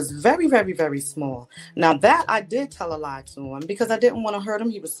pee-pee was very, very, very small. Now that I did tell a lie to him because I didn't want to hurt him.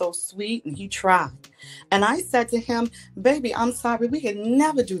 He was so sweet and he tried. And I said to him, baby, I'm sorry. We can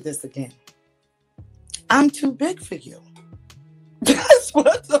never do this again. I'm too big for you. That's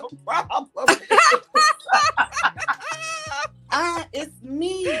what the problem is. It's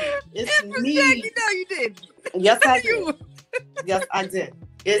me. It's me. No, you did. Yes, I did. Yes, I did.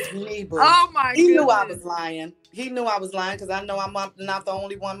 It's me, boo. Oh my He knew I was lying. He knew I was lying because I know I'm not the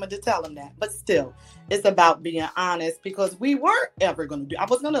only one to tell him that. But still, it's about being honest because we weren't ever going to do. I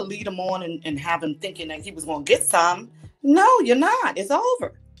was going to lead him on and have him thinking that he was going to get some. No, you're not. It's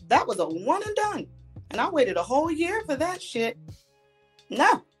over. That was a one and done. And I waited a whole year for that shit.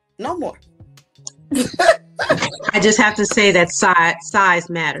 No more. I just have to say that size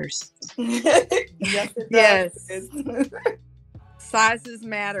matters. Yes, it does. Yes. Sizes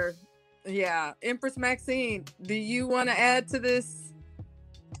matter. Yeah. Empress Maxine, do you want to add to this?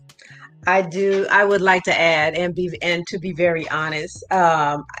 I do. I would like to add and to be very honest.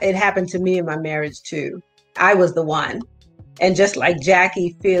 It happened to me in my marriage too. I was the one. And just like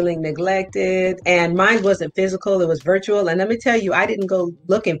Jackie, feeling neglected, and mine wasn't physical, it was virtual. And let me tell you, I didn't go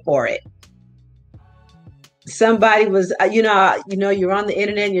looking for it. somebody was, you're on the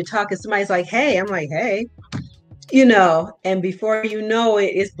internet and you're talking, somebody's like, hey, I'm like, hey, and before you know it,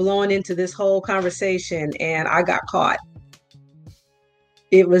 it's blowing into this whole conversation, and I got caught.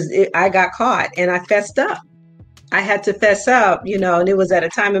 I got caught, and I fessed up. I had to fess up, and it was at a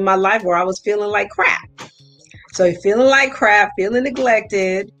time in my life where I was feeling like crap. So feeling like crap, feeling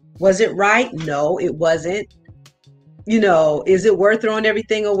neglected. Was it right? No, it wasn't. Is it worth throwing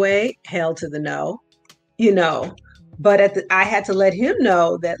everything away? Hell to the no. But I had to let him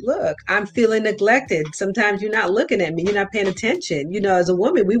know that, look, I'm feeling neglected. Sometimes you're not looking at me. You're not paying attention. As a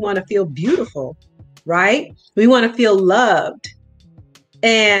woman, we want to feel beautiful, right? We want to feel loved.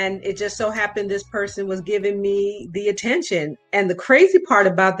 And it just so happened this person was giving me the attention. And the crazy part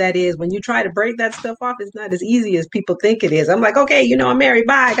about that is when you try to break that stuff off, it's not as easy as people think it is. I'm like, okay, I'm married.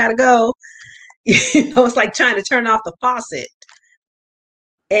 Bye. I got to go. It's like trying to turn off the faucet.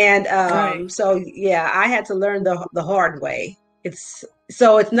 And so, yeah, I had to learn the hard way. It's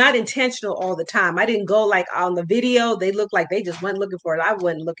not intentional all the time. I didn't go like on the video. They looked like they just went looking for it. I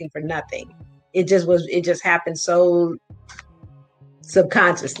wasn't looking for nothing. It just happened so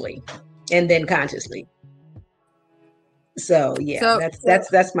subconsciously and then consciously. So yeah,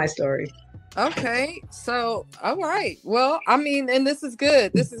 that's my story. Okay, so all right, well, I mean, and this is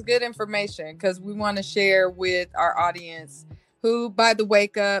good information, because we want to share with our audience who, by the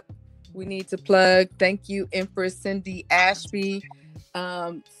Wake Up, we need to plug. Thank you, Empress Cindy Ashby,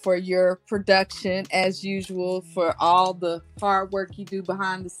 for your production as usual, for all the hard work you do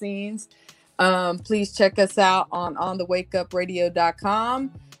behind the scenes. Please check us out on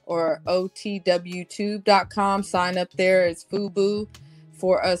thewakeupradio.com or otwtube.com. Sign up there as FUBU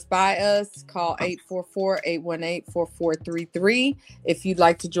for us, by us. Call 844-818-4433 if you'd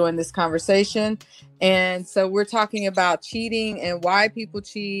like to join this conversation. And so we're talking about cheating and why people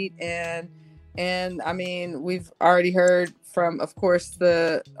cheat. And I mean, we've already heard from, of course,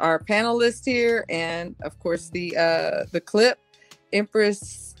 our panelists here, and of course the clip.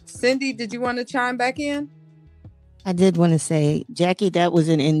 Empress Cindy, did you want to chime back in? I did want to say, Jackie, that was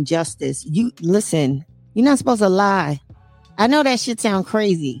an injustice. Listen, you're not supposed to lie. I know that shit sound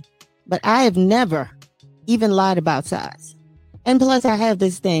crazy, but I have never even lied about size. And plus, I have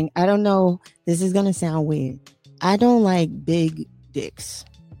this thing. I don't know. This is going to sound weird. I don't like big dicks.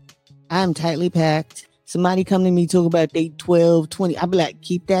 I'm tightly packed. Somebody come to me talk about they 12, 20. I'll be like,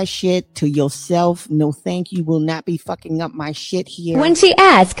 keep that shit to yourself. No, thank you. Will not be fucking up my shit here. When she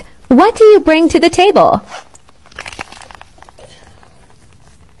asks, what do you bring to the table?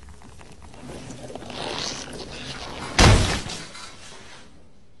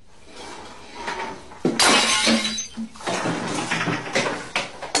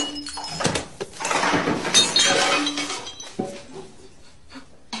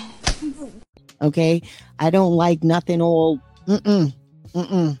 Okay, I don't like nothing all. I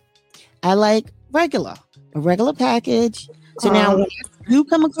like a regular package. So now, when you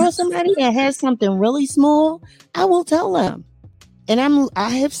come across somebody that has something really small, I will tell them. And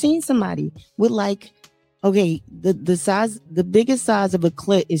I have seen somebody with like, okay, the size, the biggest size of a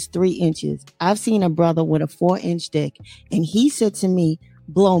clit is 3 inches. I've seen a brother with a 4-inch dick, and he said to me,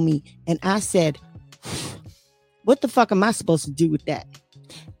 "Blow me," and I said, "What the fuck am I supposed to do with that?"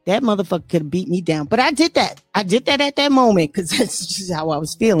 That motherfucker could have beat me down. But I did that. I did that at that moment because that's just how I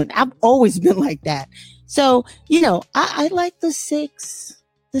was feeling. I've always been like that. So, I like the six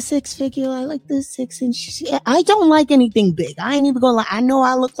figure. I like the 6 inch. I don't like anything big. I ain't even gonna lie. I know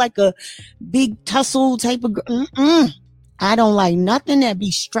I look like a big tussle type of girl. I don't like nothing that be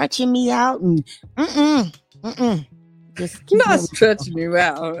stretching me out and Just not stretching you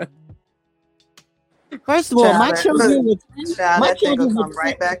out. First of all, my children would come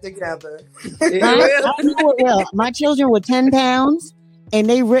right back together. My children were 10 pounds, and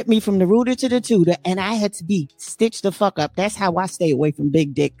they ripped me from the rooter to the tutor, and I had to be stitched the fuck up. That's how I stay away from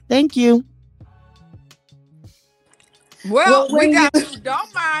big dick. Thank you. Well, we got you.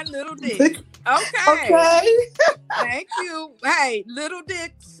 Don't mind little dicks. Okay. Thank you. Hey, little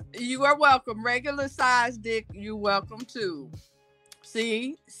dicks, you are welcome. Regular size dick, you welcome too.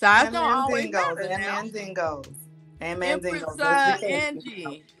 See, size don't always matter. Amen, dingos. Amen, Empress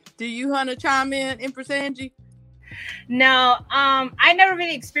Angie, do you want to chime in, Empress Angie? No, I never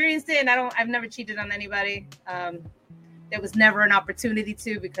really experienced it, and I've never cheated on anybody. There was never an opportunity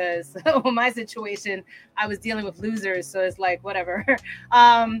to, because my situation, I was dealing with losers, so it's like whatever.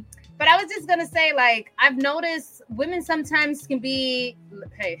 But I was just gonna say, like, I've noticed women sometimes can be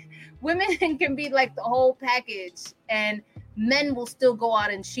like the whole package, and men will still go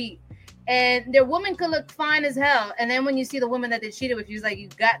out and cheat. And their woman could look fine as hell, and then when you see the woman that they cheated with, you're like, you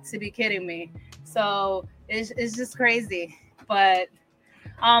got to be kidding me. So it's just crazy. But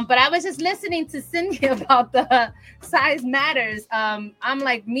I was just listening to Cindy about the size matters. I'm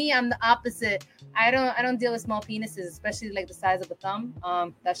like me, I'm the opposite. I don't deal with small penises, especially like the size of a thumb.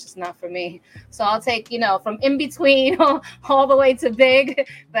 That's just not for me. So I'll take, from in between all the way to big,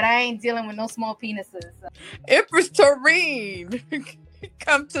 but I ain't dealing with no small penises. Empress Tareen,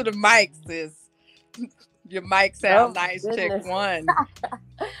 come to the mic, sis. Your mic sound nice. Goodness. Check one.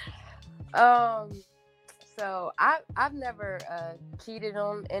 So I've never cheated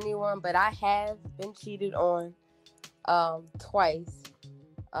on anyone, but I have been cheated on twice.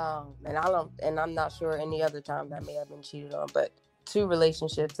 And I'm not sure any other time I may have been cheated on, but 2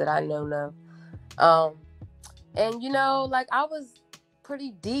 relationships that I know of. And like I was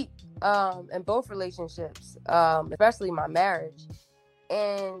pretty deep in both relationships, especially my marriage.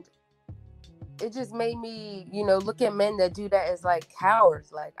 And it just made me, look at men that do that as like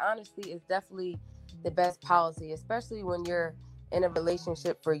cowards. Like, honestly, it's definitely the best policy, especially when you're in a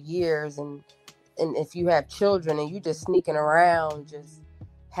relationship for years and if you have children and you just sneaking around, just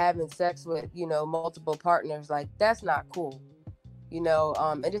having sex with, multiple partners. Like, that's not cool,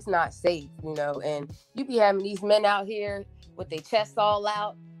 and it's not safe, and you be having these men out here with their chests all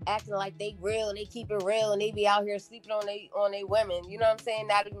out, acting like they real and they keep it real, and they be out here sleeping on they women, you know what I'm saying?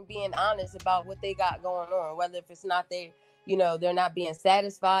 Not even being honest about what they got going on, whether if it's not they, they're not being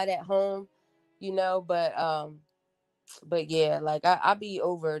satisfied at home, but yeah, like I be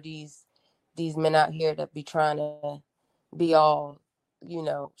over these men out here that be trying to be all,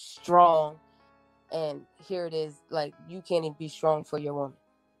 strong, and here it is, like, you can't even be strong for your woman.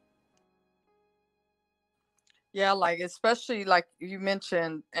 Yeah, like, especially like you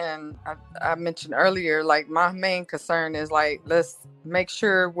mentioned, and I mentioned earlier, like, my main concern is like, let's make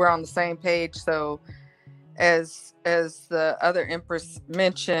sure we're on the same page. So as the other Empress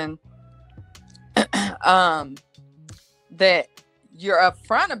mentioned, that you're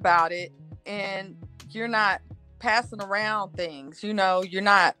upfront about it and you're not passing around things, you're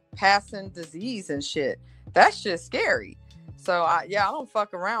not passing disease and shit. That's just scary. So I don't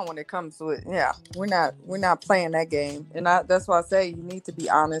fuck around when it comes to it. Yeah, we're not playing that game. And that's why I say you need to be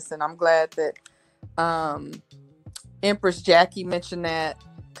honest. And I'm glad that Empress Jackie mentioned that,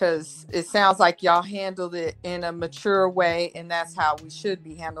 because it sounds like y'all handled it in a mature way, and that's how we should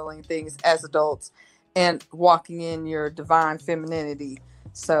be handling things as adults and walking in your divine femininity.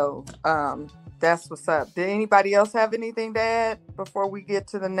 So that's what's up. Did anybody else have anything to add before we get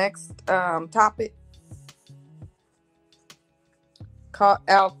to the next topic? Caught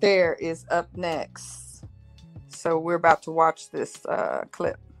Out There is up next. So we're about to watch this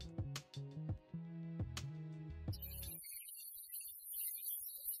clip.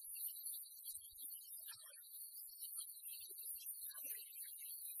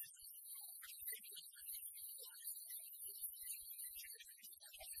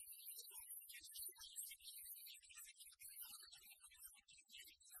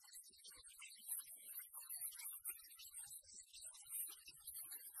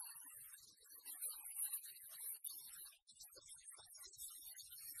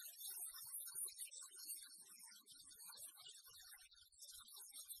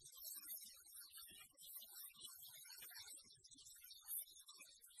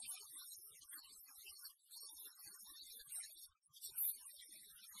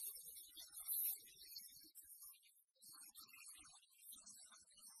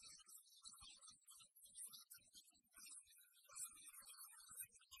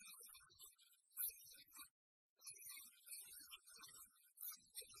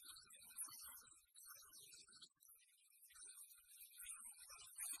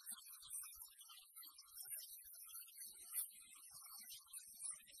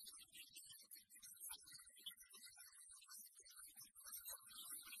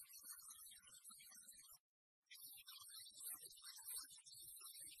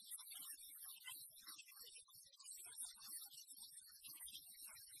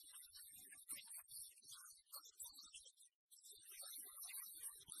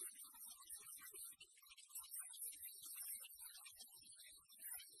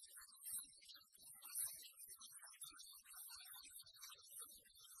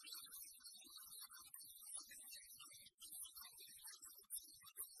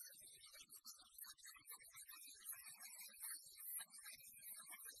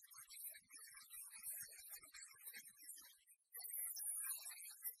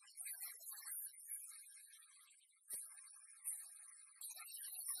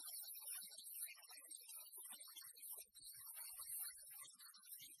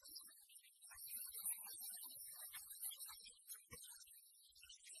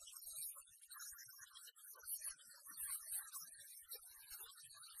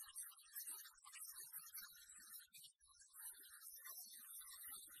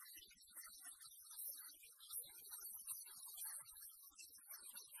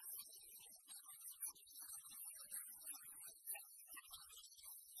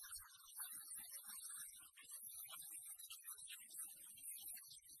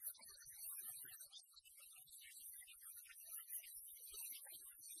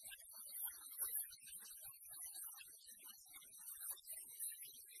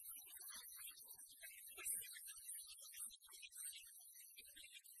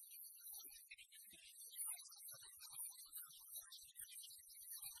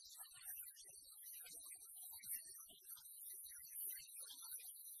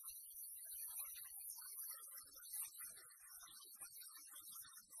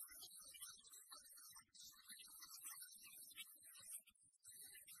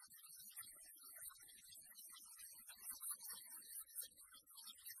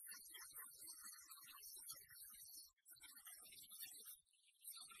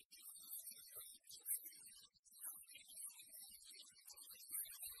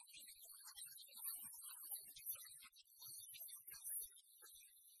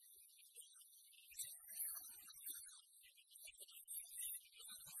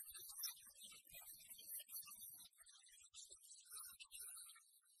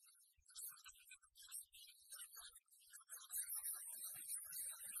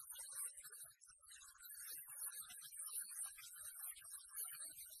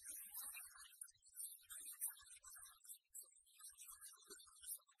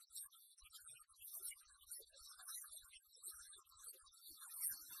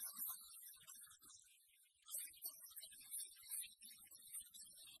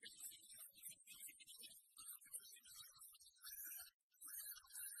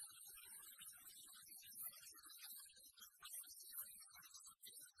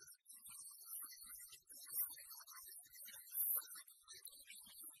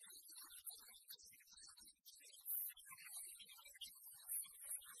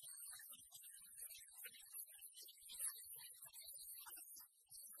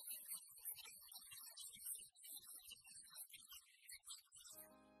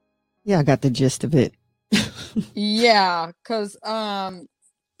 Yeah, I got the gist of it. Yeah, because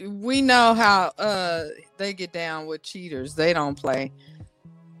we know how they get down with cheaters. They don't play.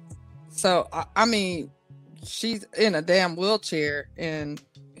 So I mean, she's in a damn wheelchair and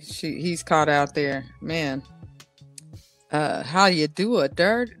he's caught out there. Man, how you do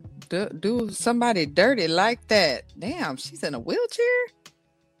do somebody dirty like that? Damn, she's in a wheelchair?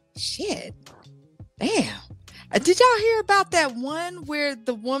 Shit. Damn. Did y'all hear about that one where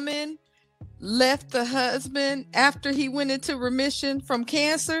the woman left the husband after he went into remission from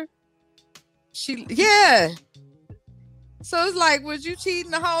cancer? Yeah. So it's like, was you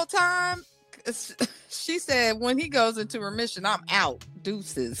cheating the whole time? She said, when he goes into remission, I'm out.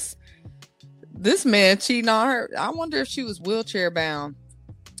 Deuces. This man cheating on her. I wonder if she was wheelchair bound.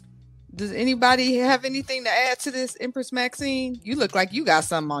 Does anybody have anything to add to this, Empress Maxine? You look like you got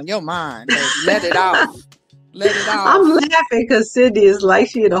something on your mind. Let it off. Let it off. I'm laughing because Cindy is like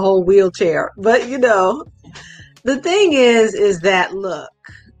she in a whole wheelchair. But you know, the thing is that look,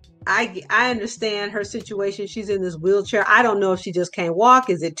 I understand her situation. She's in this wheelchair. I don't know if she just can't walk.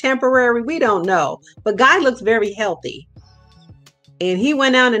 Is it temporary? We don't know. But guy looks very healthy. And he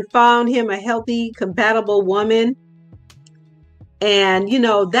went out and found him a healthy, compatible woman. And, you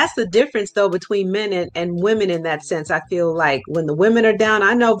know, that's the difference, though, between men and women in that sense. I feel like when the women are down,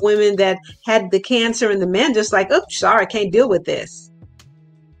 I know of women that had the cancer and the men just like, oops, sorry, I can't deal with this.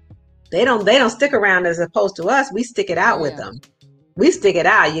 They don't stick around as opposed to us. We stick it out with them. We stick it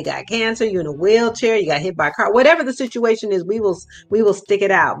out. You got cancer, you're in a wheelchair, you got hit by a car, whatever the situation is, we will stick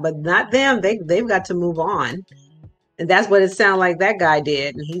it out. But not them. They've got to move on. And that's what it sounded like that guy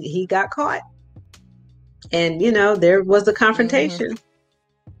did. And he got caught. And, you know, there was a confrontation.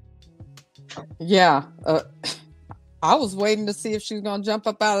 Mm-hmm. Yeah. I was waiting to see if she was going to jump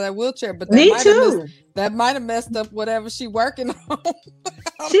up out of that wheelchair. But me too. That might have messed up whatever she working on.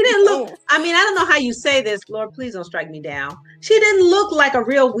 She didn't look, I mean, I don't know how you say this. Lord, please don't strike me down. She didn't look like a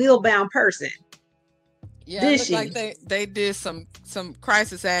real wheel-bound person. Yeah, it looked like they did some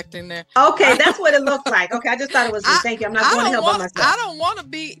crisis acting there. Okay, that's what it looked like. Okay, I just thought it was. Thank you. I'm not going to help by myself. I don't want to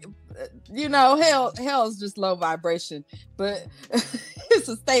be, you know, hell is just low vibration, but it's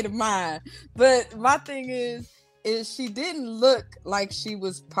a state of mind. But my thing is she didn't look like she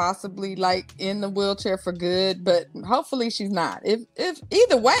was possibly like in the wheelchair for good, but hopefully she's not. If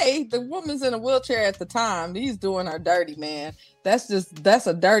either way, the woman's in a wheelchair at the time, he's doing her dirty, man. That's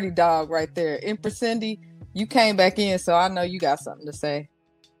a dirty dog right there. Empress Cindy, you came back in, so I know you got something to say.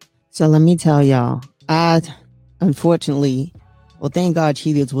 So let me tell y'all, unfortunately, well, thank God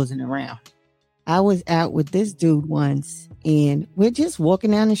Cheetahs wasn't around. I was out with this dude once, and we're just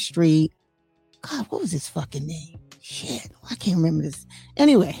walking down the street. God, what was his fucking name? Shit, I can't remember this.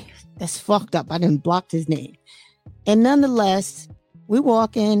 Anyway, that's fucked up. I done blocked his name. And nonetheless, we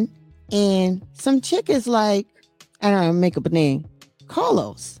walk in, and some chick is like, I don't know, make up a name,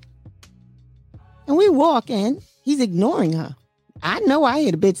 Carlos. And we walk in, he's ignoring her. I know I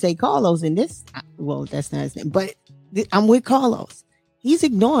hear the bitch say Carlos in this. Well, that's not his name, but I'm with Carlos. He's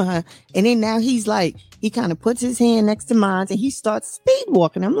ignoring her. And then now he's like, he kind of puts his hand next to mine and he starts speed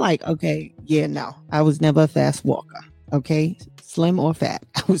walking. I'm like, okay, yeah, no, I was never a fast walker. Okay, slim or fat.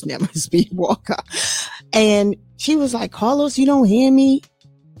 I was never a speed walker. And she was like, Carlos, you don't hear me?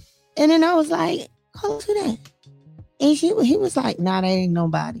 And then I was like, Carlos, who that? And he was like, nah, that ain't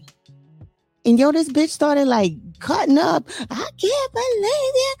nobody. And yo, this bitch started like cutting up. I can't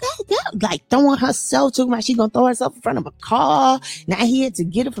believe it. Like throwing herself, talking about she gonna throw herself in front of a car. Now he had to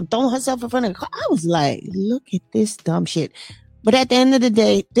get her from throwing herself in front of the car. I was like, look at this dumb shit. But at the end of the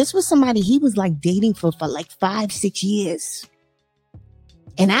day, this was somebody he was like dating for like 5-6 years.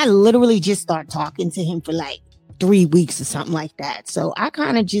 And I literally just started talking to him for like 3 weeks or something like that. So I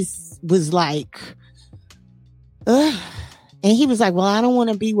kind of just was like, ugh. And he was like, well, I don't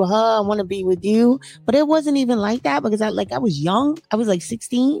want to be with her. I want to be with you. But it wasn't even like that because I was young. I was like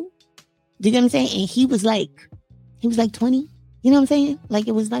 16. Do you get what I'm saying? And he was like 20. You know what I'm saying? Like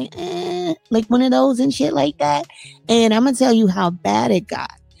it was like one of those and shit like that. And I'm going to tell you how bad it got.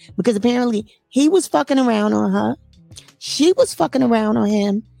 Because apparently he was fucking around on her. She was fucking around on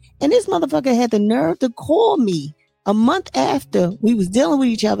him. And this motherfucker had the nerve to call me a month after we was dealing with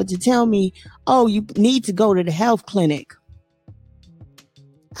each other to tell me, oh, you need to go to the health clinic.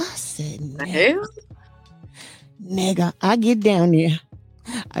 I said, nigga, I get down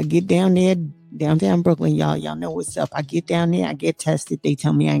there, downtown Brooklyn, y'all know what's up. I get down there, I get tested. They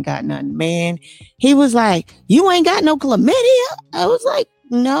tell me I ain't got nothing. Man, he was like, you ain't got no chlamydia? I was like,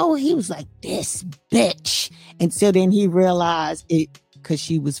 no. He was like, this bitch. And so then he realized it because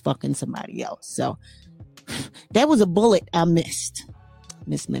she was fucking somebody else. So that was a bullet I missed.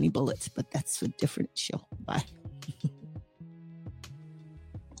 missed many bullets, but that's a different show. Bye.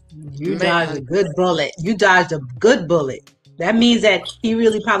 You dodged a good bullet. You dodged a good bullet. That means that he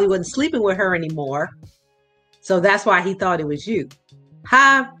really probably wasn't sleeping with her anymore. So that's why he thought it was you.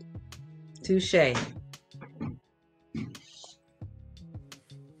 Ha! Touche.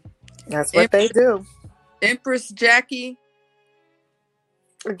 That's what they do. Empress Jackie.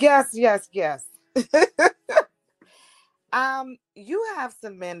 Yes. You have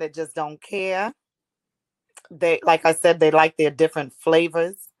some men that just don't care. They, like I said, they like their different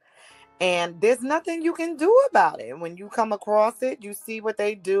flavors. And there's nothing you can do about it. When you come across it, you see what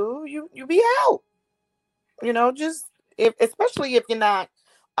they do, you be out. You know, just especially if you're not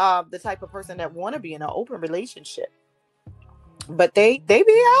the type of person that want to be in an open relationship. But they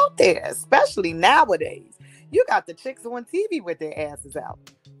be out there, especially nowadays. You got the chicks on TV with their asses out.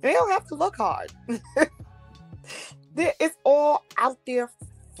 They don't have to look hard. It's all out there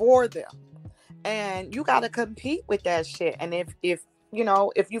for them. And you got to compete with that shit. And if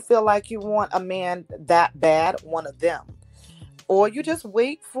you feel like you want a man that bad, one of them. Or you just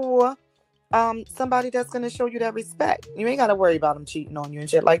wait for somebody that's going to show you that respect. You ain't got to worry about them cheating on you and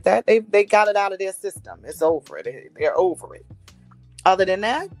shit like that. They got it out of their system. It's over it. They're over it. Other than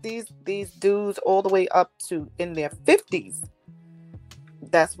that, these dudes all the way up to in their 50s,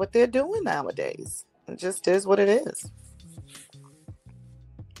 that's what they're doing nowadays. It just is what it is.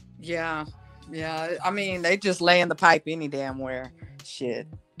 Yeah. I mean, they just lay in the pipe any damn where. Shit.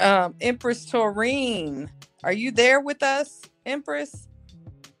 Empress Taurine, are you there with us, Empress?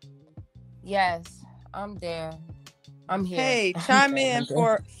 Yes, I'm there. I'm here. Hey, chime in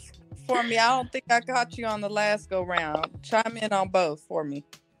for me. I don't think I got you on the last go round. Chime in on both for me.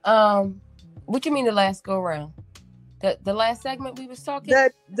 What you mean the last go round? The last segment we was talking?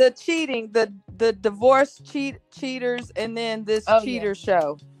 The cheating, the divorce cheaters, and then this cheater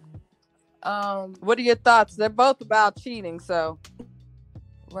show. What are your thoughts? They're both about cheating, so.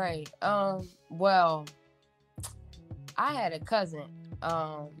 Right. Well, I had a cousin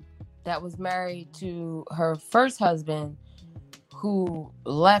that was married to her first husband who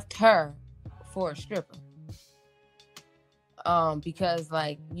left her for a stripper. Because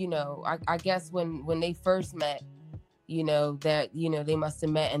like, I guess when they first met, they must have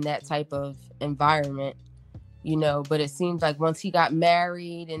met in that type of environment, but it seems like once he got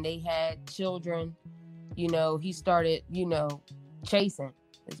married and they had children, he started, chasing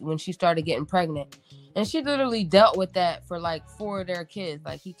when she started getting pregnant. And she literally dealt with that for like 4 of their kids.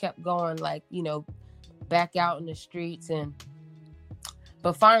 Like he kept going like, back out in the streets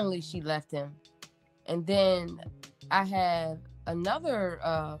but finally she left him. And then I had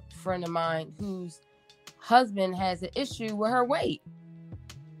another friend of mine whose husband has an issue with her weight.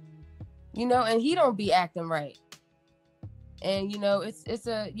 And he don't be acting right. And it's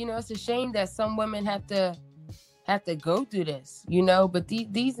a shame that some women have to go through this, but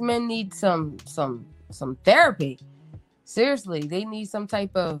these men need some therapy. Seriously, they need some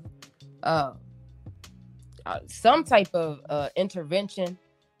type of intervention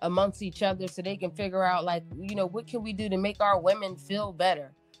amongst each other so they can figure out like, what can we do to make our women feel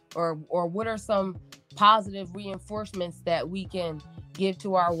better, or what are some positive reinforcements that we can give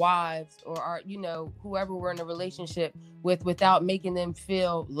to our wives or our, whoever we're in a relationship with without making them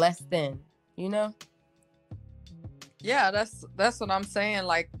feel less than, Yeah, that's what I'm saying.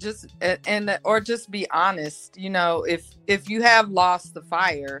 Like, just or just be honest. If you have lost the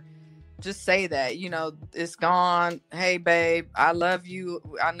fire, just say that. It's gone. Hey, babe, I love you.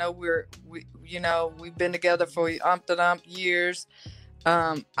 I know we've been together for years.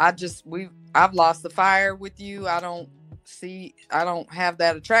 I've lost the fire with you. I don't have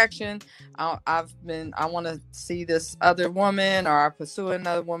that attraction. I want to see this other woman, or I pursue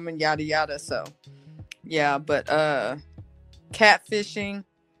another woman, yada yada. So. Yeah, but catfishing.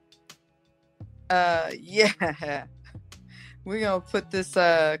 Yeah. We're going to put this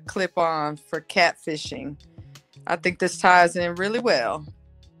clip on for catfishing. I think this ties in really well.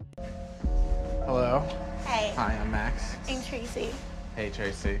 Hello. Hey. Hi, I'm Max. I'm Tracy. Hey,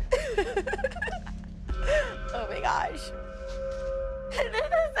 Tracy. Oh my gosh. This is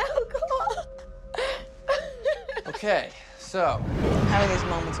so cool. Okay, so. Having these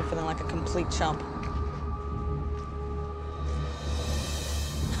moments of feeling like a complete chump.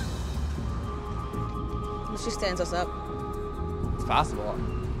 She stands us up. It's possible.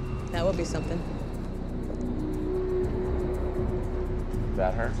 That would be something. Is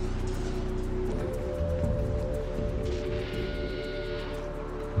that her?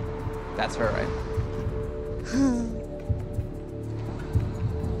 That's her, right?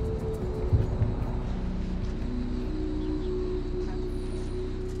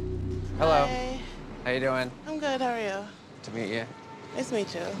 How you doing? I'm good. How are you? To meet you. Nice to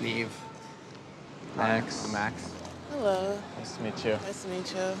meet you. Neve. Max. Max. Hello. Nice to meet you. Nice to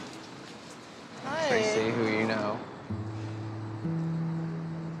meet you. Hi. Tracy, who you know.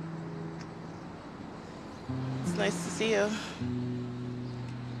 It's nice to see you.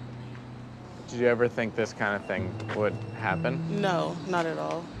 Did you ever think this kind of thing would happen? No, not at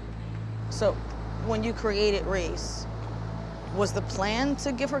all. So, when you created Race, was the plan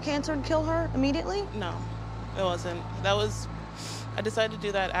to give her cancer and kill her immediately? No, it wasn't. I decided to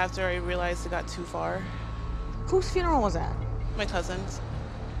do that after I realized it got too far. Whose funeral was that? My cousin's.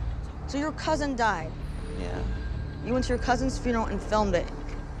 So your cousin died? Yeah. You went to your cousin's funeral and filmed it?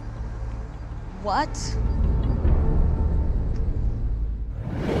 What?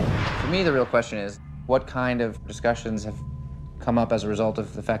 For me, the real question is, what kind of discussions have come up as a result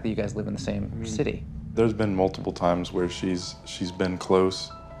of the fact that you guys live in the same city? There's been multiple times where she's been close,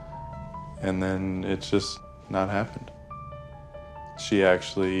 and then it's just not happened. She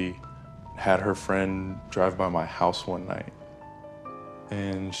actually had her friend drive by my house one night,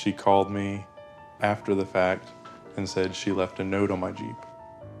 and she called me after the fact and said she left a note on my Jeep.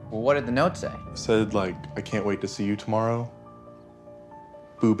 Well, what did the note say? It said, like, I can't wait to see you tomorrow.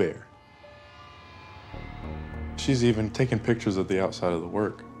 Boo Bear. She's even taken pictures of the outside of the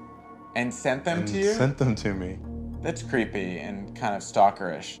work. And sent them to you? Sent them to me. That's creepy and kind of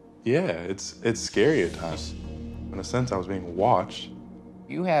stalkerish. Yeah, it's scary at times. In a sense, I was being watched.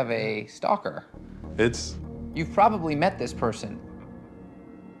 You have a stalker. It's... You've probably met this person.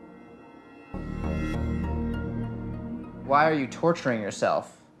 Why are you torturing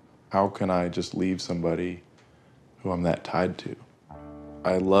yourself? How can I just leave somebody who I'm that tied to?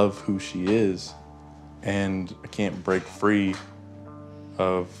 I love who she is, and I can't break free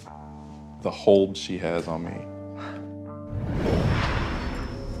of the hold she has on me.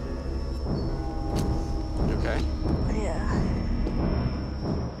 You okay? Yeah.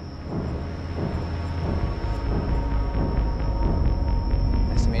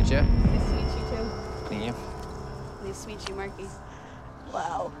 Nice to meet you. Nice to meet you too. Neve. Nice to meet you, Marky.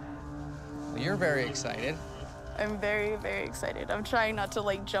 Wow. Well, you're very excited. I'm very, very excited. I'm trying not to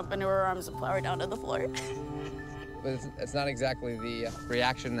like jump into her arms and plow her down to the floor. But it's not exactly the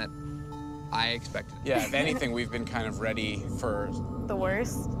reaction that I expected. Yeah, if anything, we've been kind of ready for... The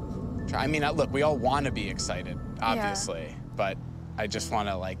worst? I mean, look, we all want to be excited, obviously, but I just want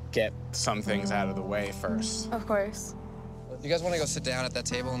to, like, get some things out of the way first. Of course. You guys want to go sit down at that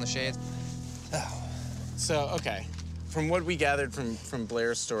table in the shade? So, okay, from what we gathered from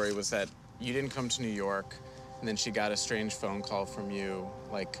Blair's story was that you didn't come to New York, and then she got a strange phone call from you,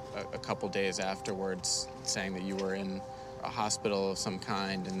 like, a couple days afterwards, saying that you were in a hospital of some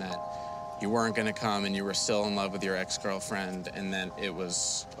kind and that you weren't going to come and you were still in love with your ex-girlfriend, and then it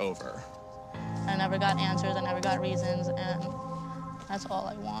was over. I never got answers, I never got reasons, and that's all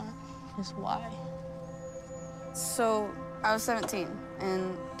I want, is why. So, I was 17,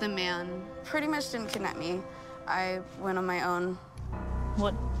 and the man pretty much didn't kidnap me. I went on my own.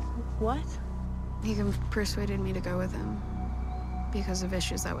 What? He persuaded me to go with him because of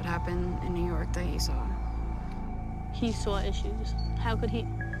issues that would happen in New York that he saw. He saw issues. How could he?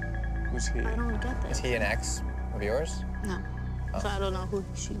 Who's he? I don't get this. Is he an ex of yours? No. Oh. So I don't know who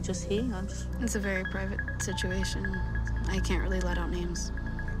just he? It's a very private situation. I can't really let out names.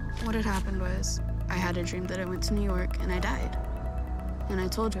 What had happened was I had a dream that I went to New York and I died. And I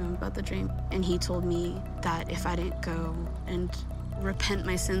told him about the dream. And he told me that if I didn't go and repent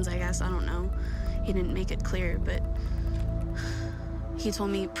my sins, I guess, I don't know. He didn't make it clear, but he told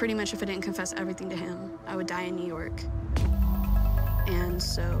me pretty much if I didn't confess everything to him, I would die in New York. And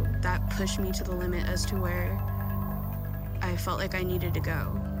so that pushed me to the limit as to where I felt like I needed to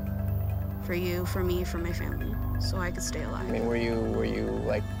go. For you, for me, for my family, so I could stay alive. I mean, were you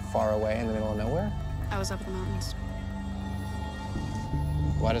like far away in the middle of nowhere? I was up in the mountains.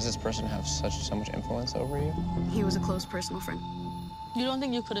 Why does this person have so much influence over you? He was a close personal friend. You don't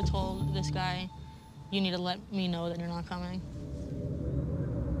think you could have told this guy, you need to let me know that you're not coming?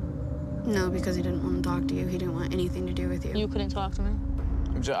 No, because he didn't want to talk to you. He didn't want anything to do with you. You couldn't talk to me?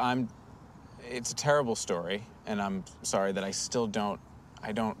 It's a terrible story, and I'm sorry that I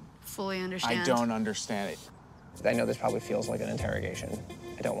don't fully understand. I don't understand it. I know this probably feels like an interrogation.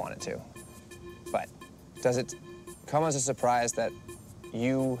 I don't want it to. But does it come as a surprise that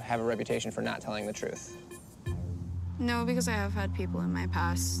you have a reputation for not telling the truth? No, because I have had people in my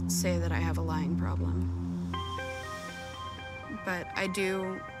past say that I have a lying problem. But I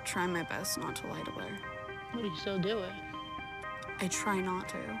do try my best not to lie to Blair. But you still do it. I try not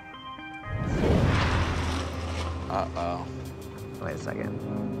to. Uh-oh. Wait a second.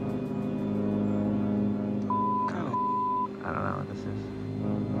 I don't know what this is.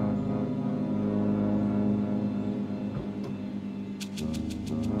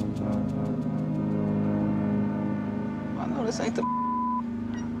 I know this ain't the.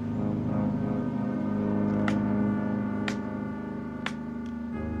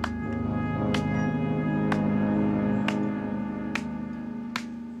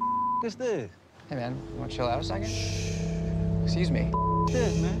 What's this? Hey, man, you want to chill out a second? Excuse me.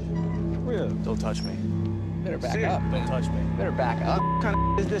 This, man. For real. Don't touch me. Better back Serious. up. Don't touch me. Better back up. What kind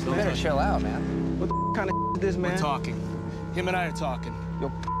of is this, man? Better chill out, man. What the kind of is this, man? We're talking. Him and I are talking.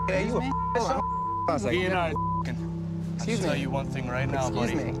 Yo, hey, you a He and I are talking. Excuse I'll me. tell you one thing right now,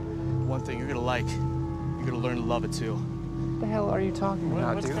 Excuse buddy. me. One thing you're gonna like. You're gonna learn to love it too. What the hell are you talking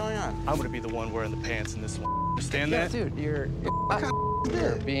about, What's dude? going on? I'm gonna be the one wearing the pants in this one. Understand Yeah, that? dude, you're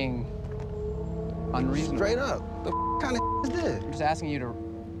being unreasonable. Straight up. The kind of is this? I'm just asking you to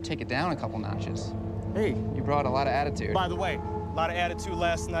take it down a couple notches. Hey. You brought a lot of attitude. By the way, a lot of attitude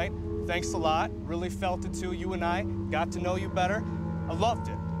last night. Thanks a lot. Really felt it too. You and I got to know you better. I loved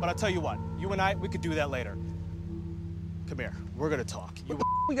it. But I'll tell you what, you and I, we could do that later. Come here. We're gonna talk. We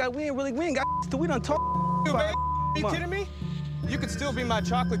ain't got to. We done talk. You, baby. Are you kidding me? You could still be my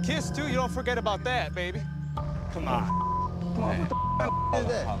chocolate kiss too. You don't forget about that, baby. Come on. Come on, what the is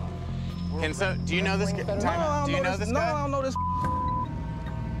that? And so, do you know this guy? No, Do you know this No, guy? I don't know this.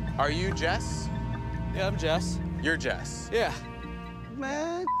 Are you Jess? Yeah, I'm Jess. You're Jess. Yeah.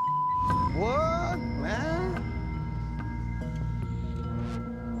 Man, what, man?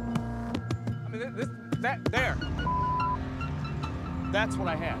 I mean, there. That's what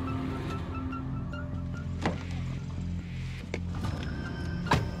I had.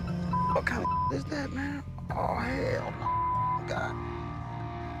 What kind of is that, man? Oh, hell no. God.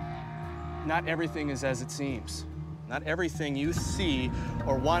 Not everything is as it seems. Not everything you see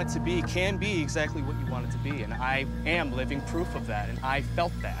or want it to be can be exactly what you want it to be. And I am living proof of that. And I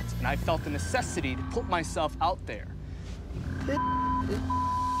felt that. And I felt the necessity to put myself out there.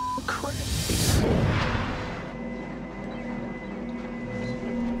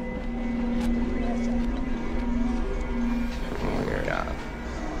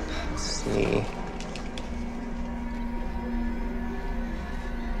 Let's see.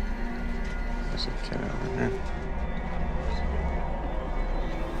 There's a kid over here.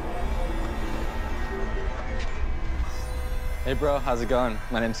 Hey bro, how's it going?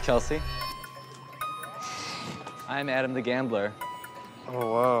 My name's Kelsey. I'm Adam the Gambler.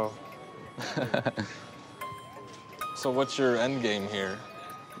 Oh, wow. So what's your end game here?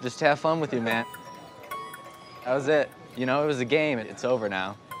 Just have fun with you, man. That was it. You know, it was a game. It's over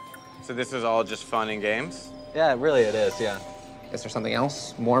now. So this is all just fun and games? Yeah, really it is, yeah. Is there something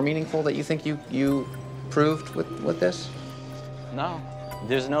else more meaningful that you think you proved with this? No,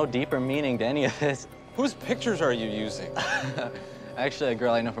 there's no deeper meaning to any of this. Whose pictures are you using? Actually, a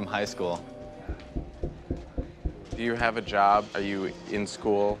girl I know from high school. Do you have a job? Are you in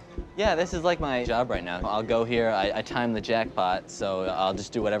school? Yeah, this is like my job right now. I'll go here, I time the jackpot, so I'll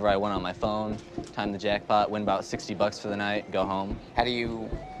just do whatever I want on my phone, time the jackpot, win about 60 bucks for the night, go home. How do you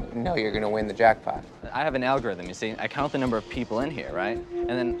know you're gonna win the jackpot? I have an algorithm, you see. I count the number of people in here, right? And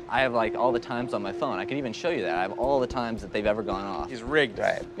then I have like all the times on my phone. I can even show you that. I have all the times that they've ever gone off. He's rigged.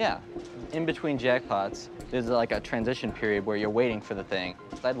 Right. Yeah. In between jackpots, there's like a transition period where you're waiting for the thing.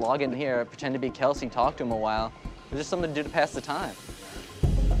 So I'd log in here, pretend to be Kelsey, talk to him a while. It was just something to do to pass the time.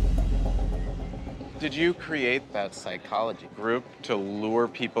 Did you create that psychology group to lure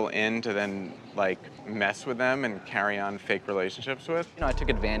people in to then like mess with them and carry on fake relationships with? You know, I took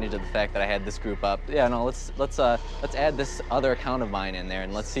advantage of the fact that I had this group up. Yeah, no, let's add this other account of mine in there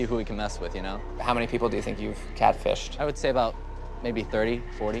and let's see who we can mess with, you know? How many people do you think you've catfished? I would say about maybe 30,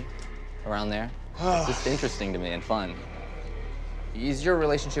 40, around there. It's just interesting to me and fun. Is your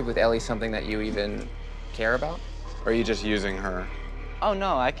relationship with Ellie something that you even care about? Or are you just using her? Oh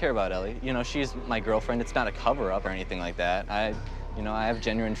no, I care about Ellie. You know, she's my girlfriend. It's not a cover-up or anything like that. I have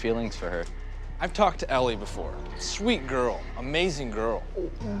genuine feelings for her. I've talked to Ellie before. Sweet girl, amazing girl.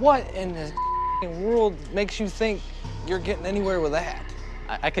 What in the world makes you think you're getting anywhere with that?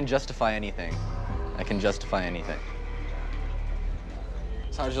 I can justify anything. I can justify anything.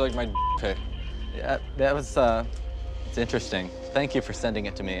 So how'd you like my pic? Yeah, that was, it's interesting. Thank you for sending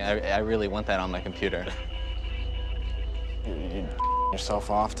it to me. I really want that on my computer. You yourself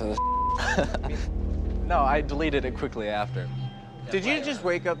off to this. No, I deleted it quickly after. Did you just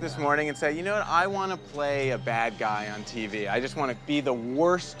wake up this morning and say, you know what, I want to play a bad guy on TV. I just want to be the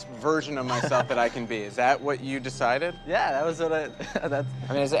worst version of myself that I can be. Is that what you decided? Yeah, that was what that's...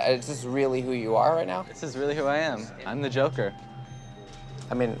 I mean, is this really who you are right now? This is really who I am. I'm the Joker.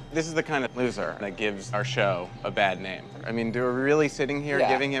 I mean, this is the kind of loser that gives our show a bad name. I mean, are we really sitting here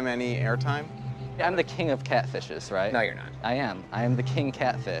giving him any airtime? I'm the king of catfishes, right? No, you're not. I am. I am the king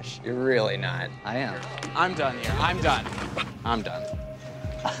catfish. You're really not. I am. I'm done here. I'm done. I'm done.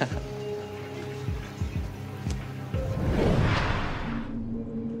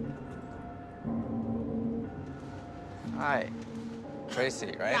 Hi.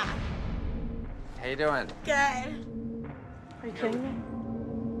 Tracy, right? Yeah. How you doing? Good. Are you kidding me?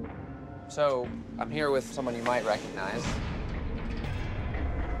 So, I'm here with someone you might recognize.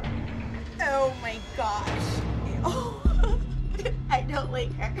 Oh my gosh. Oh, I don't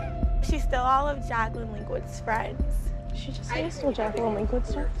like her. She's still all of Jacqueline Linkwood's friends. She just said I stole Jacqueline Linkwood's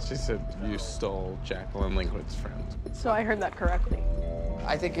stuff? She said you stole Jacqueline Linkwood's friend. So I heard that correctly.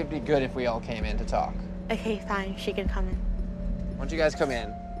 I think it'd be good if we all came in to talk. Okay, fine. She can come in. Why don't you guys come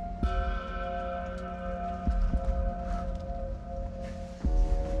in?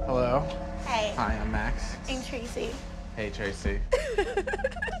 Hello. Hey. Hi, I'm Max. I'm Tracy. Hey, Tracy.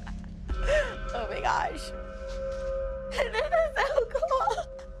 Oh my gosh. This is so cool.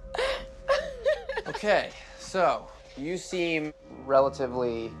 Okay, so you seem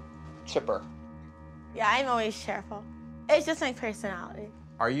relatively chipper. Yeah, I'm always cheerful. It's just my personality.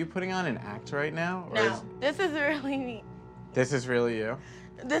 Are you putting on an act right now? Or No, this is really me. This is really you?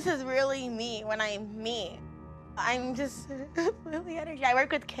 This is really me when I'm me. I'm just really energy. I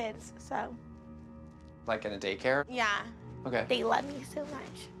work with kids, so. Like in a daycare? Yeah. Okay. They love me so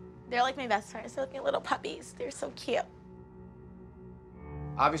much. They're like my best friends. They're like my little puppies. They're so cute.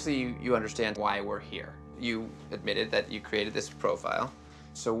 Obviously, you understand why we're here. You admitted that you created this profile.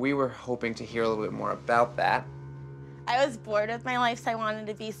 So we were hoping to hear a little bit more about that. I was bored with my life, so I wanted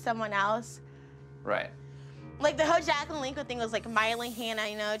to be someone else. Right. Like the whole Jacqueline Linkwood thing was like Miley Hannah,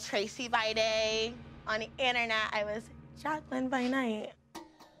 you know, Tracy by day. On the internet, I was Jacqueline by night.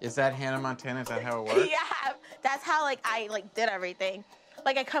 Is that Hannah Montana? Is that how it works? Yeah, that's how I did everything.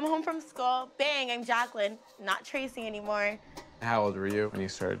 Like I come home from school, bang, I'm Jacqueline, not Tracy anymore. How old were you when you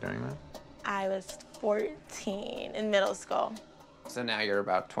started doing that? I was 14 in middle school. So now you're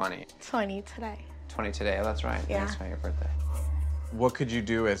about 20. 20 today. 20 today, oh, that's right. Yeah. That's right, your birthday. What could you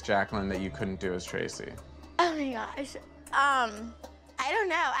do as Jacqueline that you couldn't do as Tracy? Oh my gosh. I don't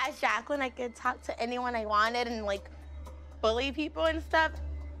know. As Jacqueline, I could talk to anyone I wanted and like bully people and stuff.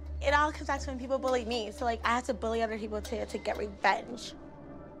 It all comes back to when people bullied me. So like I had to bully other people too to get revenge.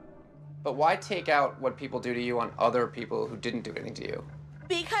 But why take out what people do to you on other people who didn't do anything to you?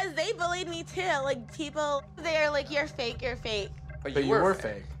 Because they bullied me too. Like people, they're like, you're fake, you're fake. But you were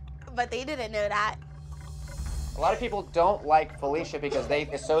fake. But they didn't know that. A lot of people don't like Felicia because they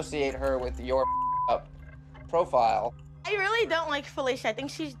associate her with your profile. I really don't like Felicia. I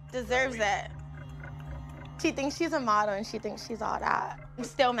think she deserves it. She thinks she's a model and she thinks she's all that. I'm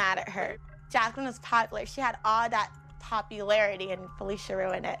still mad at her. Jacqueline was popular. She had all that popularity and Felicia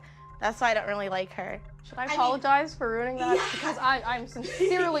ruined it. That's why I don't really like her. Should I apologize for ruining that? Yeah. Because I'm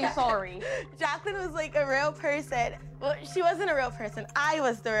sincerely sorry. Jacqueline was like a real person. Well, she wasn't a real person. I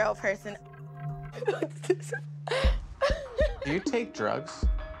was the real person. Do you take drugs?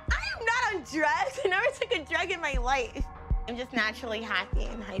 I'm not on drugs. I never took a drug in my life. I'm just naturally happy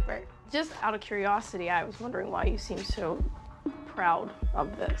and hyper. Just out of curiosity, I was wondering why you seem so proud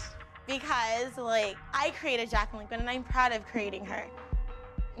of this. Because, like, I created Jacqueline Linkwood, and I'm proud of creating her.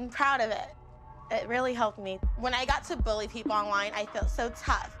 I'm proud of it. It really helped me. When I got to bully people online, I felt so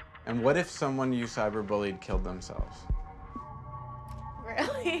tough. And what if someone you cyberbullied killed themselves?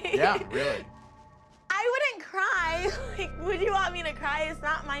 Really? Yeah, really. I wouldn't cry. Like, would you want me to cry? It's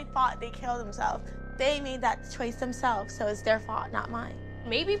not my fault they killed themselves. They made that choice themselves, so it's their fault, not mine.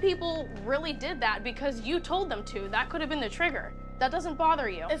 Maybe people really did that because you told them to. That could have been the trigger. That doesn't bother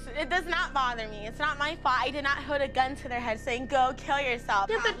you. It does not bother me. It's not my fault. I did not hold a gun to their head saying, go kill yourself.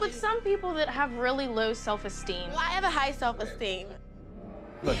 Yeah, but with some people that have really low self-esteem. Well, I have a high self-esteem.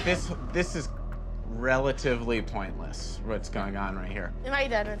 Look, this is relatively pointless, what's going on right here. Am I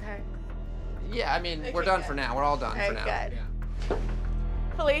done with her? Yeah, I mean, we're done for now. We're all done for now. Good. Yeah.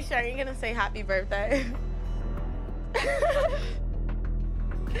 Felicia, are you gonna say happy birthday?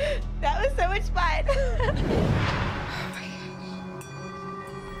 That was so much fun.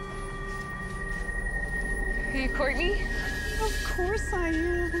 Are you Courtney? Of course I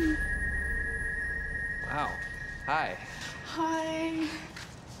am. Wow. Hi. Hi.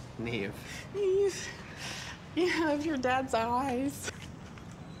 Neve. Neve, you have your dad's eyes.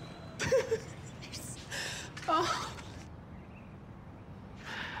 Oh.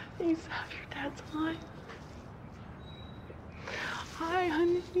 You have your dad's eyes. Hi,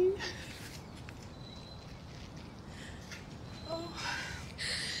 honey. Oh.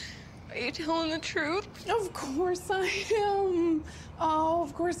 you telling the truth? Of course I am. Oh,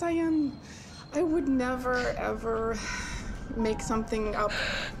 of course I am. I would never, ever make something up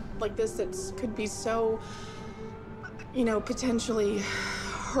like this that could be so, potentially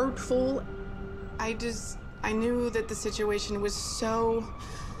hurtful. I knew that the situation was so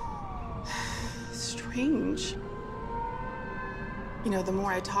strange. The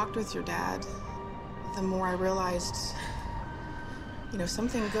more I talked with your dad, the more I realized,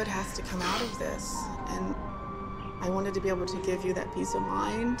 something good has to come out of this. And I wanted to be able to give you that peace of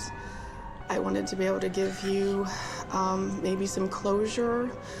mind. I wanted to be able to give you maybe some closure.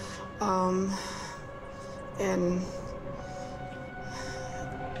 And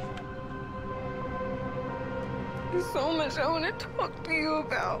there's so much I want to talk to you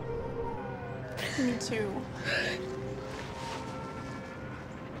about. Me too.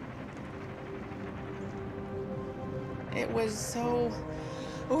 It was so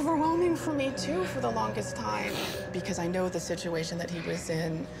overwhelming for me too for the longest time, because I know the situation that he was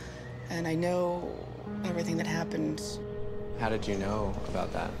in, and I know everything that happened. How did you know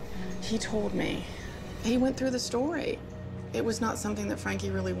about that? He told me. He went through the story. It was not something that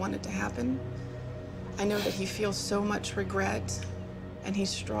Frankie really wanted to happen. I know that he feels so much regret, and he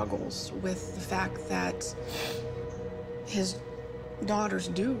struggles with the fact that his daughters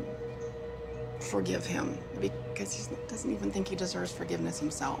do forgive him, because he doesn't even think he deserves forgiveness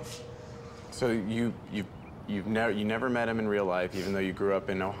himself. So you never met him in real life, even though you grew up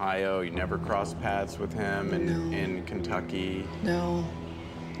in Ohio. You never crossed paths with him in Kentucky. No,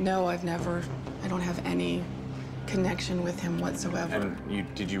 I've never. I don't have any connection with him whatsoever.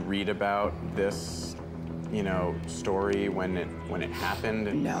 And did you read about this, story when it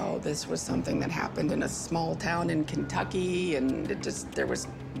happened? No, this was something that happened in a small town in Kentucky, and there was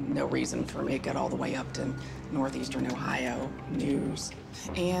no reason for me to get all the way up to northeastern Ohio news.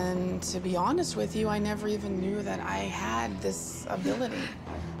 And to be honest with you, I never even knew that I had this ability.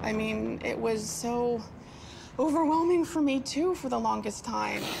 I mean, it was so overwhelming for me too for the longest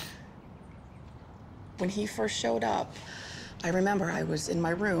time. When he first showed up, I remember I was in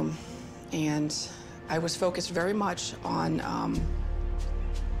my room and I was focused very much on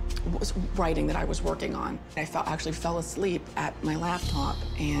writing that I was working on. I actually fell asleep at my laptop,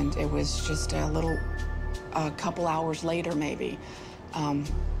 and it was just a couple hours later maybe,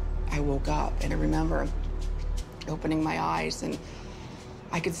 I woke up, and I remember opening my eyes, and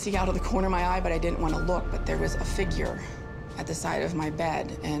I could see out of the corner of my eye, but I didn't want to look, but there was a figure at the side of my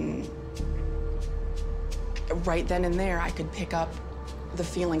bed, and right then and there, I could pick up the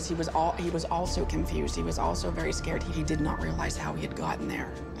feelings. He was also confused. He was also very scared. He did not realize how he had gotten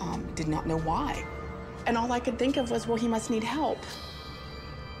there. Did not know why. And all I could think of was, well, he must need help.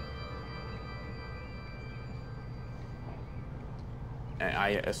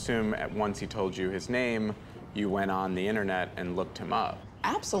 I assume once he told you his name, you went on the internet and looked him up.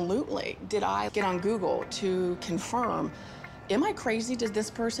 Absolutely. Did I get on Google to confirm, am I crazy? Did this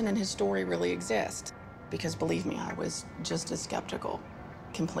person and his story really exist? Because believe me, I was just as skeptical,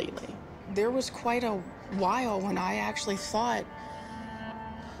 completely. There was quite a while when I actually thought,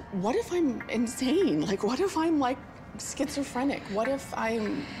 what if I'm insane? Like, what if I'm like schizophrenic? What if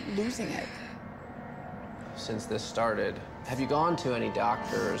I'm losing it? Since this started, have you gone to any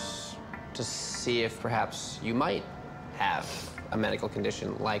doctors to see if perhaps you might have a medical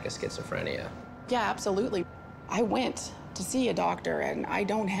condition like a schizophrenia? Yeah, absolutely. I went to see a doctor, and I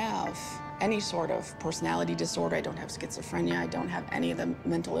don't have any sort of personality disorder. I don't have schizophrenia. I don't have any of the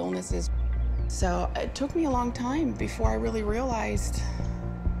mental illnesses. So it took me a long time before I really realized,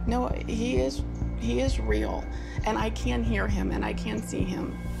 no, he is real, and I can hear him and I can see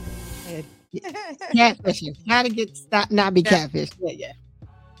him. Catfishing. How to not be catfished. Yeah.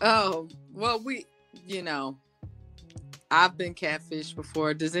 Oh, well, I've been catfished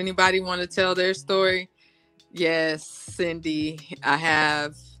before. Does anybody want to tell their story? Yes, Cindy, I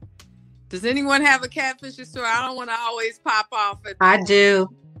have. Does anyone have a catfishing story? I don't want to always pop off. I do.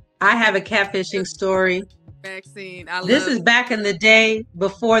 I have a catfishing story. Maxine, This is back in the day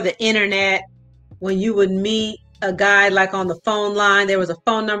before the internet, when you would meet a guy like on the phone line. There was a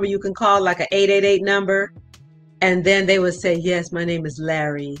phone number you can call, like an 888 number. And then they would say, yes, my name is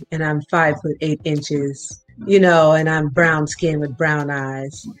Larry, and I'm 5'8", and I'm brown skin with brown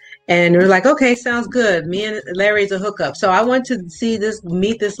eyes. And we're like, okay, sounds good. Me and Larry's a hookup. So I went to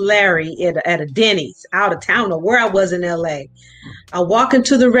meet this Larry at a Denny's out of town, or where I was in LA. I walk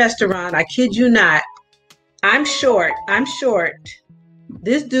into the restaurant. I kid you not. I'm short.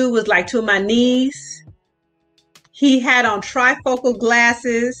 This dude was like to my knees. He had on trifocal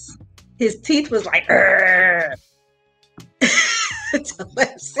glasses. His teeth was like, to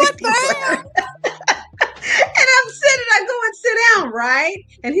let CP Blair. And I go and sit down, right?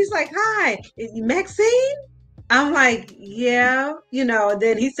 And he's like, "Hi, Maxine?" I'm like, "Yeah,"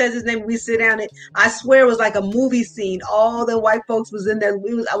 then he says his name. We sit down, and I swear it was like a movie scene. All the white folks was in there.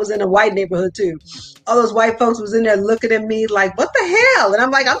 I was in a white neighborhood too. All those white folks was in there looking at me like, "What the hell?" And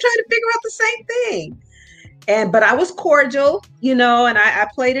I'm like, "I'm trying to figure out the same thing." But I was cordial, and I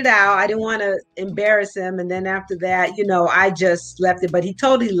played it out. I didn't want to embarrass him. And then after that, I just left it. But he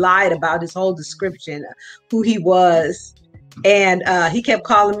totally lied about his whole description, who he was. And he kept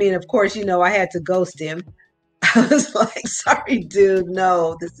calling me. And of course, I had to ghost him. I was like, "Sorry, dude.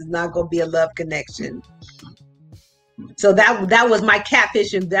 No, this is not going to be a love connection." So that was my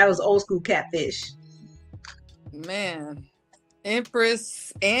catfish. And that was old school catfish. Man,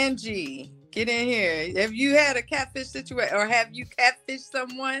 Empress Angie. Get in here. Have you had a catfish situation, or have you catfished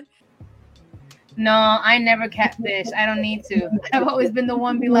someone? No, I never catfish. I don't need to. I've always been the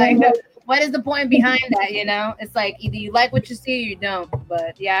one be like, what is the point behind that? It's like either you like what you see or you don't.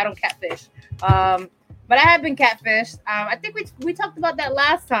 But yeah, I don't catfish. But I have been catfished. I think we talked about that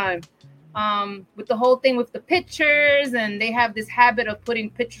last time. With the whole thing with the pictures, and they have this habit of putting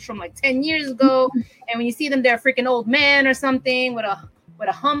pictures from like 10 years ago, and when you see them, they're a freaking old man or something with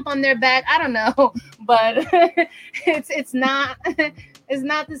a hump on their back. I don't know, but it's not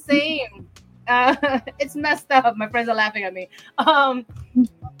the same. It's messed up. My friends are laughing at me.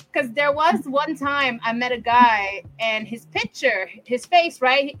 Because there was one time I met a guy, and his face,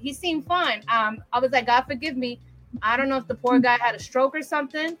 right? He seemed fine. I was like, God forgive me. I don't know if the poor guy had a stroke or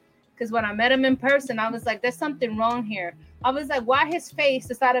something. Because when I met him in person, I was like, there's something wrong here. I was like, why the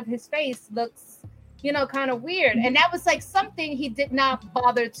side of his face looks, kind of weird. And that was like something he did not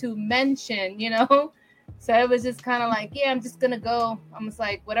bother to mention, So it was just kind of like, yeah, I'm just going to go. I'm just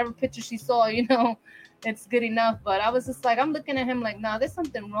like, whatever picture she saw, it's good enough. But I was just like, I'm looking at him like, no, there's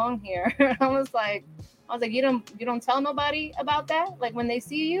something wrong here. I was like, you don't tell nobody about that? Like when they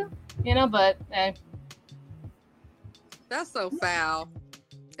see you, but. That's so foul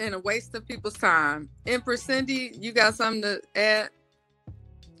and a waste of people's time. Empress Cindy, you got something to add?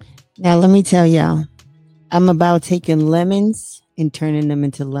 Now, let me tell y'all, I'm about taking lemons and turning them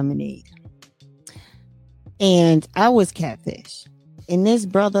into lemonade. And I was catfish. And this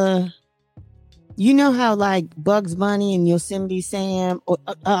brother, you know how like Bugs Bunny and Yosemite Sam, or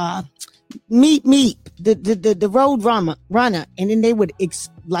Meep, the road runner, and then they would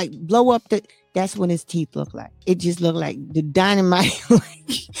blow up that's what his teeth look like. It just looked like the dynamite.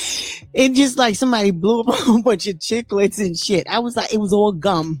 It just like somebody blew up a whole bunch of chiclets and shit. I was like, it was all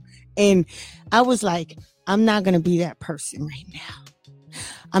gum. And I was like, I'm not going to be that person right now.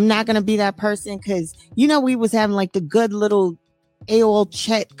 I'm not going to be that person because, we was having like the good little AOL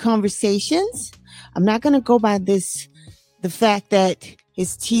chat conversations. I'm not going to go by the fact that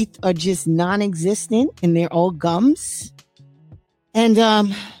his teeth are just non-existent and they're all gums. And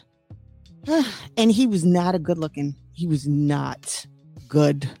he was not he was not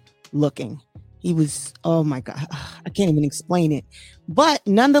good looking. He was, oh my God, I can't even explain it. But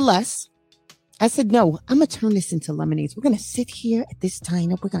nonetheless, I said, no, I'm going to turn this into lemonades. We're going to sit here at this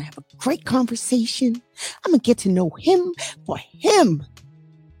diner. We're going to have a great conversation. I'm going to get to know him for him.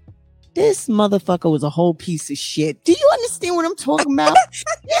 This motherfucker was a whole piece of shit. Do you understand what I'm talking about?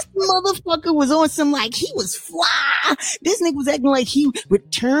 This motherfucker was on some like he was fly. This nigga was acting like he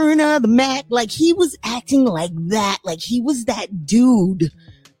Return of the Mac. Like he was acting like that. Like he was that dude.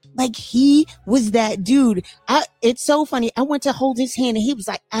 It's so funny. I went to hold his hand and he was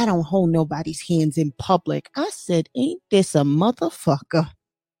like, I don't hold nobody's hands in public. I said, ain't this a motherfucker?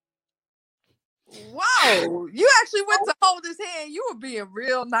 Wow, you actually went to hold his hand. You were being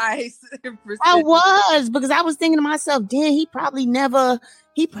real nice. I was, because I was thinking to myself, damn, he probably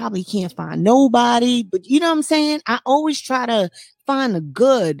can't find nobody. But you know what I'm saying? I always try to find the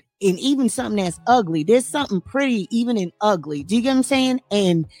good in even something that's ugly. There's something pretty even in ugly. Do you get what I'm saying?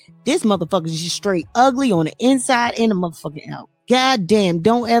 And this motherfucker is just straight ugly on the inside and the motherfucking out. God damn,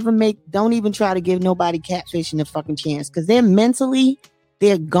 don't even try to give nobody catfishing a fucking chance, because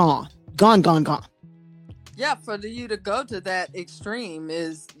they're gone. Gone. Yeah, for you to go to that extreme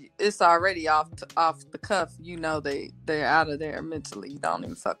it's already off the cuff. They're out of there mentally. You don't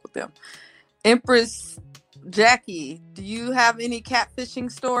even fuck with them. Empress Jackie, do you have any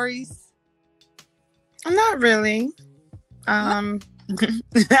catfishing stories? Not really. I've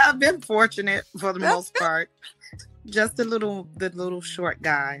been fortunate for the most part. Just the little short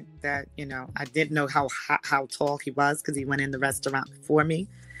guy that I didn't know how tall he was because he went in the restaurant before me.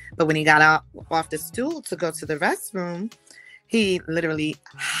 But when he got off the stool to go to the restroom, he literally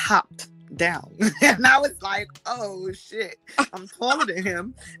hopped down. And I was like, oh shit, I'm taller than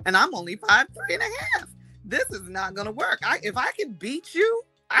him and I'm only 5'3.5". This is not gonna work. If I can beat you,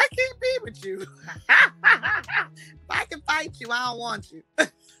 I can't be with you. If I can fight you, I don't want you.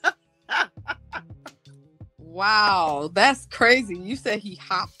 Wow, that's crazy. You said he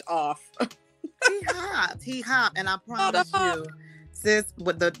hopped off. He hopped, and I promise you, sis,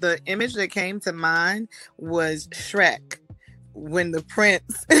 the image that came to mind was Shrek when the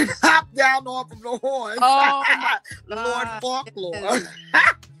prince hopped down off of the horse. Oh, Lord Folklore.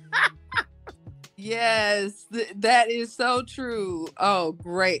 Yes, that is so true. Oh,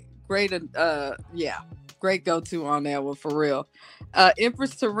 great. Yeah, great go-to on that one for real.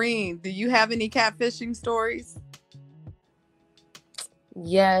 Empress Serene, do you have any catfishing stories?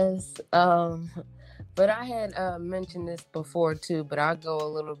 Yes, but I had mentioned this before too, but I'll go a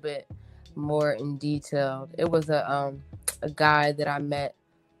little bit more in detail. It was a guy that I met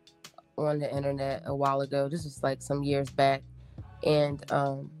on the internet a while ago. This was like some years back, and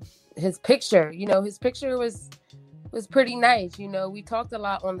his picture was pretty nice. We talked a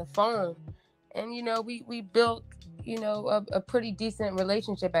lot on the phone, and we built a pretty decent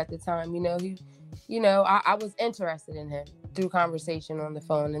relationship at the time. I was interested in him through conversation on the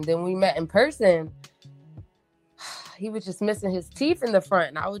phone, and then we met in person. He was just missing his teeth in the front,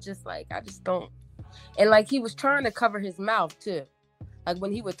 and I was just like, I just don't. And like he was trying to cover his mouth too. Like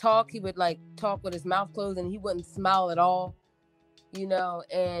when he would talk, he would like talk with his mouth closed, and he wouldn't smile at all.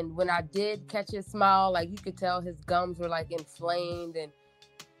 And when I did catch his smile, like you could tell his gums were like inflamed, and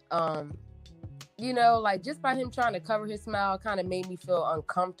like just by him trying to cover his smile kind of made me feel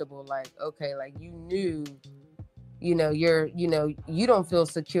uncomfortable. Like, okay, like you knew, you don't feel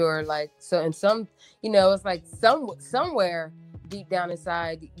secure. Like, so in some, it's like somewhere deep down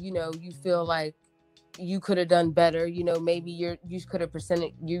inside, you feel like you could have done better. Maybe you could have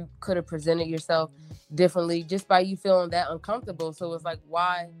presented yourself differently just by you feeling that uncomfortable. So it's like,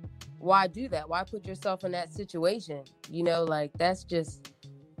 why do that? Why put yourself in that situation? Like that's just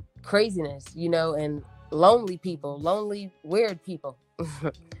craziness, and lonely, weird people.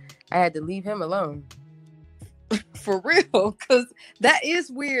 I had to leave him alone. For real, because that is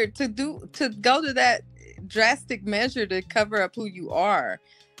weird to go to that drastic measure to cover up who you are.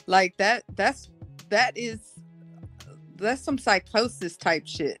 Like that's some psychosis type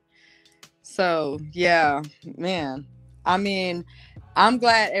shit. So yeah, man. I mean, I'm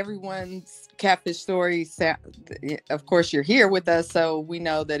glad everyone's catfish story. Of course, you're here with us, so we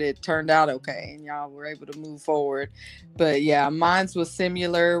know that it turned out okay, and y'all were able to move forward. But yeah, mine's was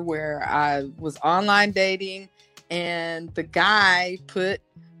similar, where I was online dating, and the guy put,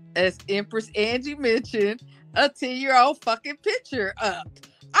 as Empress Angie mentioned, a 10-year-old fucking picture up.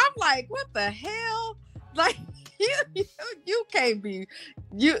 I'm like, what the hell? Like, you can't be,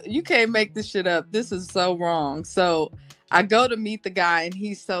 you can't make this shit up. This is so wrong. So I go to meet the guy, and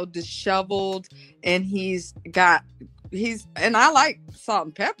he's so disheveled, and and I like salt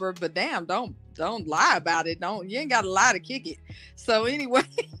and pepper, but damn, don't lie about it. You ain't got to lie to kick it. So anyway,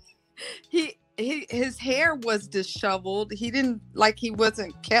 his hair was disheveled. He didn't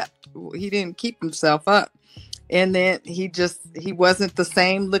keep himself up. And then he wasn't the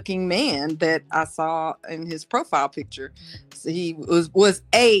same looking man that I saw in his profile picture. So he was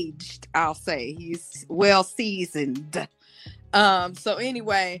aged, I'll say. He's well seasoned. So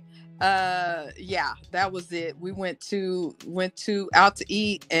anyway, yeah, that was it. We went out to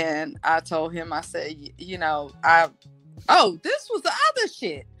eat, and I told him, I said, this was the other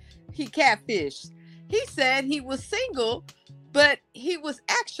shit. He catfished. He said he was single, but he was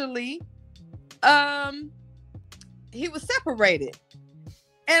actually he was separated.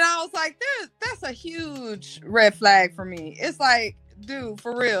 And I was like, that's a huge red flag for me. It's like, dude,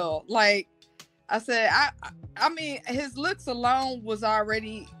 for real. Like I said, I mean, his looks alone was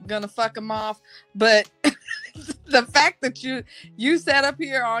already gonna fuck him off. But the fact that you sat up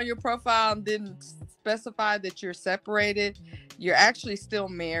here on your profile and didn't specify that you're separated, you're actually still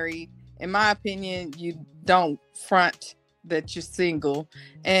married. In my opinion, you don't front that you're single.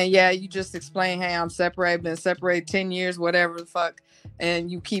 And yeah, you just explain, hey, I'm separated, been separated 10 years, whatever the fuck,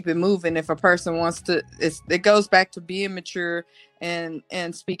 and you keep it moving. If a person wants to, it goes back to being mature and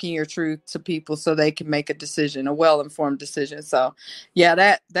speaking your truth to people so they can make a decision, a well-informed decision. So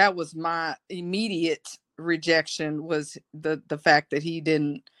yeah, that was my immediate rejection, was the fact that he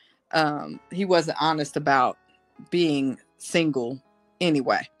wasn't honest about being single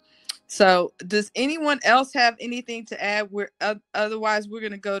anyway. So does anyone else have anything to add? Otherwise, we're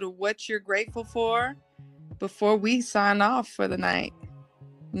going to go to what you're grateful for before we sign off for the night.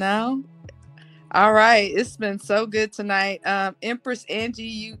 No? All right, it's been so good tonight. Empress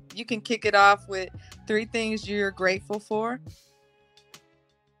Angie, you can kick it off with 3 things you're grateful for.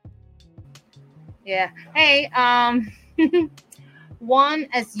 Yeah. Hey, one,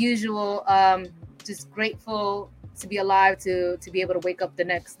 as usual, just grateful to be alive, to be able to wake up the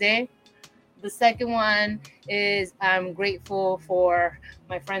next day. The second one is I'm grateful for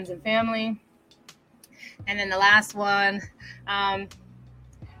my friends and family. And then the last one, I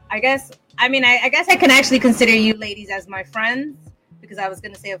guess I can actually consider you ladies as my friends, because I was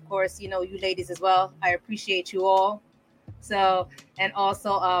going to say, of course, you ladies as well. I appreciate you all. So, and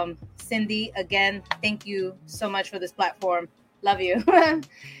also, Cindy, again, thank you so much for this platform. Love you.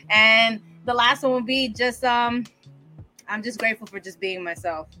 And the last one would be just, I'm just grateful for just being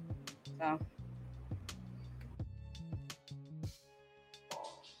myself. So.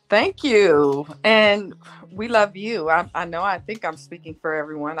 Thank you. And we love you. I think I'm speaking for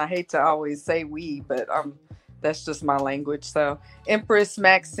everyone. I hate to always say we, but that's just my language. So Empress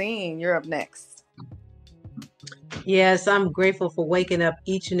Maxine, you're up next. Yes, I'm grateful for waking up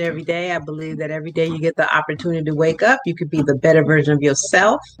each and every day. I believe that every day you get the opportunity to wake up, you could be the better version of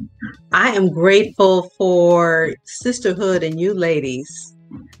yourself. I am grateful for sisterhood and you ladies.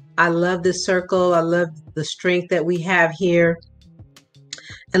 I love this circle. I love the strength that we have here.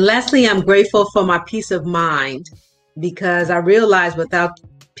 And lastly, I'm grateful for my peace of mind, because I realize without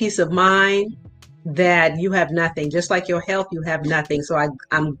peace of mind that you have nothing. Just like your health, you have nothing. So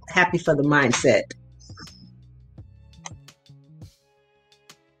I'm happy for the mindset.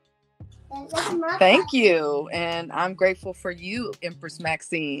 Thank you. And I'm grateful for you, Empress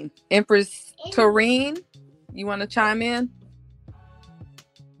Maxine. Empress Taurine, you want to chime in?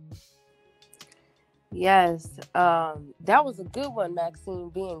 Yes, that was a good one, Maxine,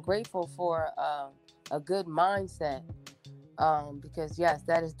 being grateful for a good mindset. Because yes,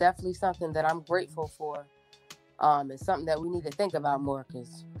 that is definitely something that I'm grateful for. It's something that we need to think about more,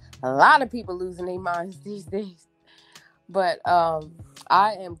 because a lot of people losing their minds these days. But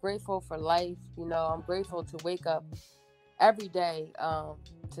I am grateful for life. I'm grateful to wake up every day,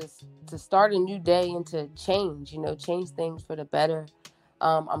 to start a new day and to change things for the better.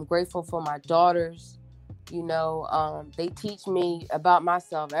 I'm grateful for my daughters. They teach me about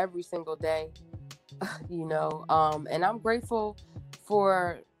myself every single day, and I'm grateful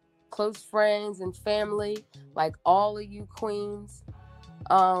for close friends and family, like all of you queens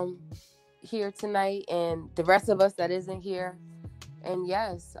here tonight, and the rest of us that isn't here. And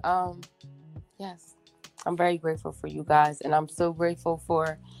yes, I'm very grateful for you guys, and I'm so grateful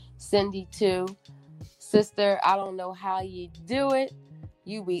for Cindy too. Sister, I don't know how you do it.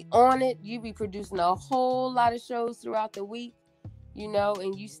 You be on it. You be producing a whole lot of shows throughout the week,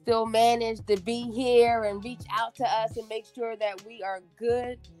 and you still manage to be here and reach out to us and make sure that we are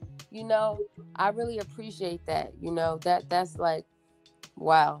good. I really appreciate that. That's like,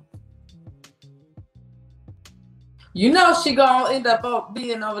 wow. She gonna end up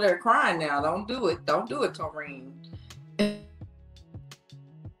being over there crying now. Don't do it, Taurine.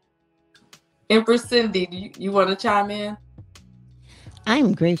 Empress Cindy, you want to chime in?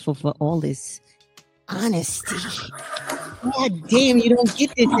 I'm grateful for all this honesty. God damn, you don't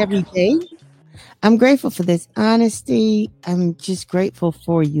get this every day. I'm grateful for this honesty. I'm just grateful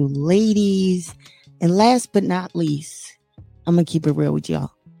for you ladies. And last but not least, I'm going to keep it real with y'all.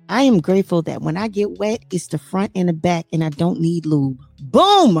 I am grateful that when I get wet, it's the front and the back, and I don't need lube.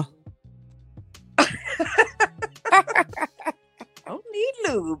 Boom! Don't need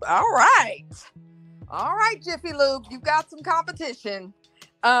lube. All right, Jiffy Lube, you got some competition.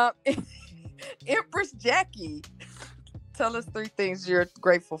 Empress Jackie, tell us 3 things you're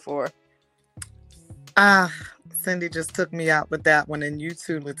grateful for. Cindy just took me out with that one, and you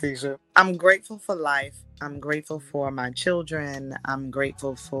too, Letitia. I'm grateful for life. I'm grateful for my children. I'm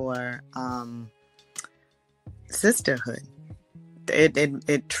grateful for sisterhood.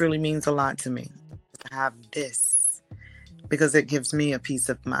 It truly means a lot to me to have this, because it gives me a peace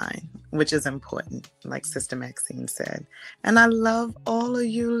of mind, which is important, like Sister Maxine said. And I love all of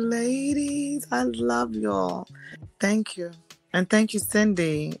you ladies. I love y'all. Thank you. And thank you,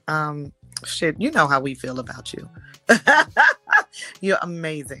 Cindy. You know how we feel about you. You're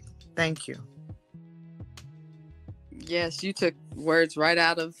amazing. Thank you. Yes, you took words right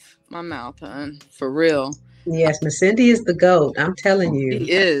out of my mouth, hon. For real. Yes, Miss Cindy is the GOAT. I'm telling you.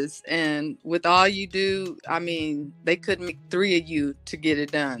 She is. And with all you do, they couldn't make 3 of you to get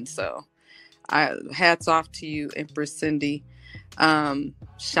it done. So hats off to you, Empress Cindy.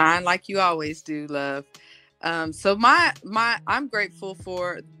 Shine like you always do, love. So I'm grateful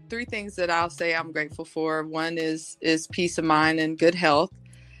for 3 things that I'll say I'm grateful for. One is peace of mind and good health.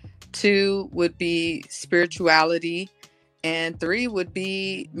 2 would be spirituality, and 3 would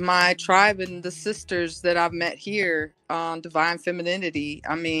be my tribe and the sisters that I've met here on Divine Femininity.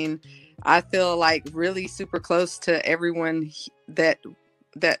 I mean, I feel like really super close to everyone that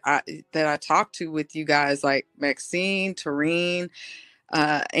I talk to with you guys, like Maxine, Tareen,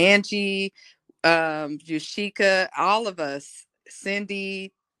 Angie, Yoshika, all of us,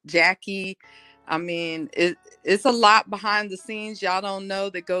 Cindy, Jackie. I mean, it's a lot behind the scenes y'all don't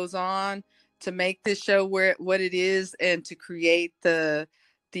know that goes on to make this show what it is, and to create the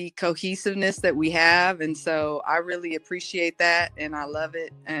cohesiveness that we have. And so I really appreciate that, and I love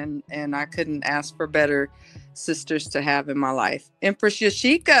it, and I couldn't ask for better sisters to have in my life. Empress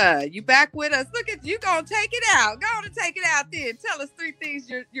Yoshika, you back with us? Look at you, gonna take it out. Go on and take it out then. Tell us 3 things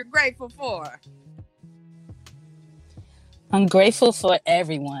you're grateful for. I'm grateful for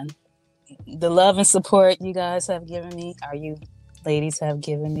everyone. The love and support you guys have given me, or you ladies have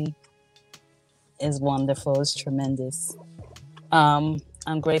given me, is wonderful. It's tremendous. I'm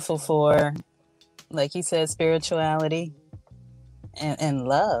grateful for, like you said, spirituality and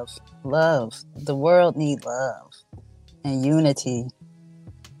love. Love. The world needs love and unity.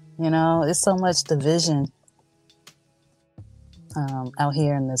 You know, there's so much division out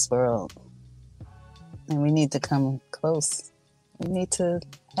here in this world. And we need to come close. We need to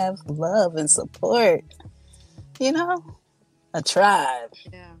have love and support. You know? A tribe.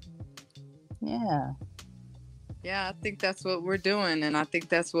 Yeah. Yeah, I think that's what we're doing, and I think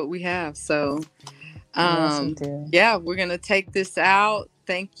that's what we have. So, Yes, we do. yeah, we're going to take this out.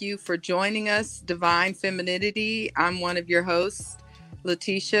 Thank you for joining us, Divine Femininity. I'm one of your hosts,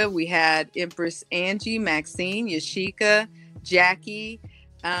 Letitia. We had Empress Angie, Maxine, Yoshika, Jackie,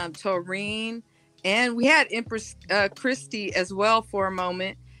 Taurine, and we had Empress Christy as well for a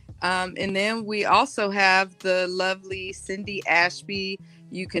moment. And then we also have the lovely Cindy Ashby.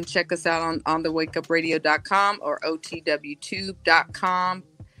 You can check us out on the wakeupradio.com or otwtube.com.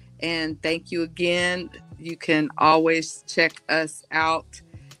 And thank you again. You can always check us out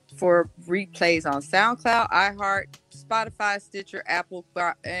for replays on SoundCloud, iHeart, Spotify, Stitcher, Apple,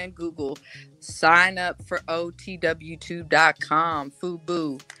 and Google. Sign up for otwtube.com.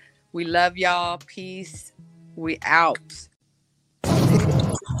 FUBU. We love y'all. Peace. We out.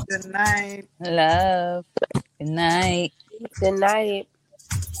 Good night. Love. Good night. Good night.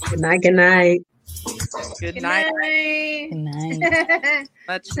 Good night. Good night. Good night. Good night.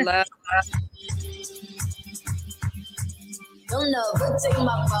 Much love. Don't never take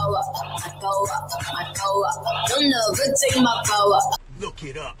my power. I go up. Don't never take my power. Look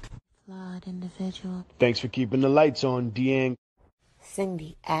it up. Flawed individual. Thanks for keeping the lights on, Deang.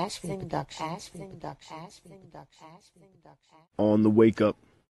 Cindy Ashby production. On the Wake Up.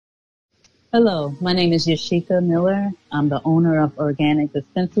 Hello, my name is Yoshika Miller. I'm the owner of Organic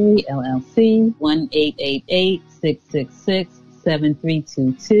Dispensary, LLC,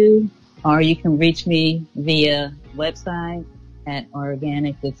 1-888-666-7322. Or you can reach me via website at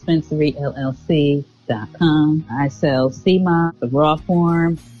organicdispensary.llc.com. I sell CMOS, the raw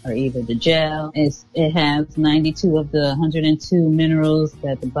form, or either the gel. It has 92 of the 102 minerals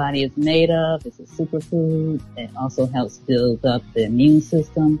that the body is made of. It's a superfood. It also helps build up the immune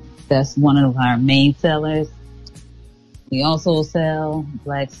system. That's one of our main sellers. We also sell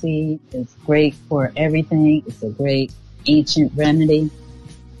black seed. It's great for everything. It's a great ancient remedy.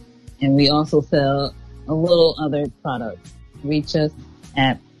 And we also sell a little other products. Reach us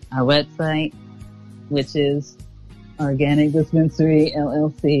at our website, which is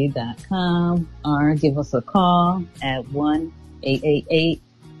organicdispensary.llc.com, or give us a call at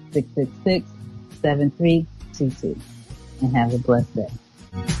 1-888-666-7322. And have a blessed day.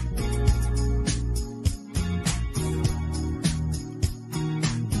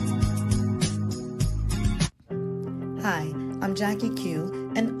 Hi, I'm Jackie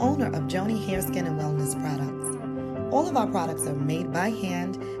Q, and owner of Joni Hair, Skin, and Wellness Products. All of our products are made by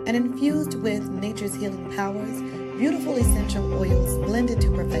hand and infused with nature's healing powers, beautiful essential oils blended to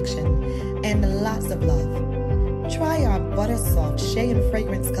perfection, and lots of love. Try our Butter Soft Shea and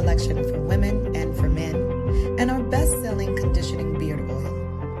Fragrance collection for women and for men, and our best-selling conditioning beard oil.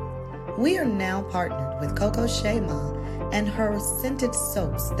 We are now partnered with Coco Shea Ma and her scented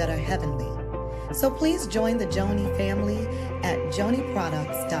soaps that are heavenly. So please join the Joni family at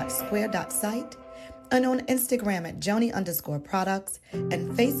joniproducts.square.site, and on Instagram at Joni_products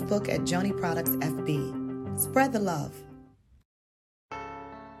and Facebook at Joni Products FB. Spread the love.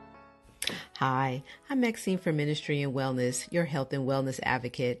 Hi, I'm Maxine from Ministry and Wellness, your health and wellness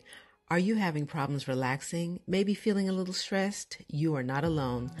advocate. Are you having problems relaxing? Maybe feeling a little stressed? You are not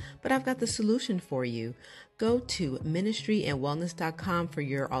alone, but I've got the solution for you. Go to ministryandwellness.com for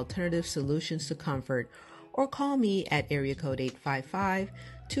your alternative solutions to comfort, or call me at area code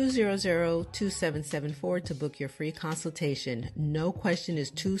 855-200-2774 to book your free consultation. No question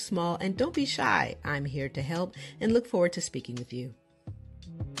is too small, and don't be shy. I'm here to help and look forward to speaking with you.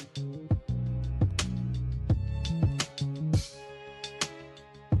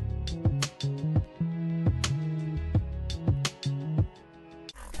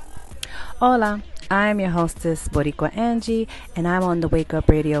 Hola, I'm your hostess, Boricua Angie, and I'm on the Wake Up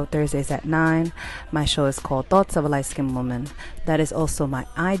Radio Thursdays at 9. My show is called Thoughts of a Light-Skinned Woman. That is also my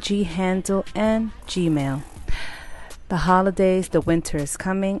IG handle and Gmail. The holidays, the winter is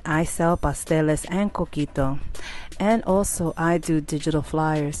coming. I sell pasteles and coquito. And also, I do digital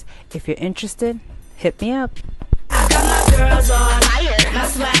flyers. If you're interested, hit me up. I got my girls on, my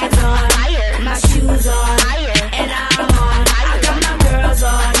swag's on, my shoes on, and I'm on. I got my girls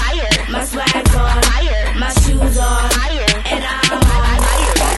on, my swag's on, my shoes on, and I'm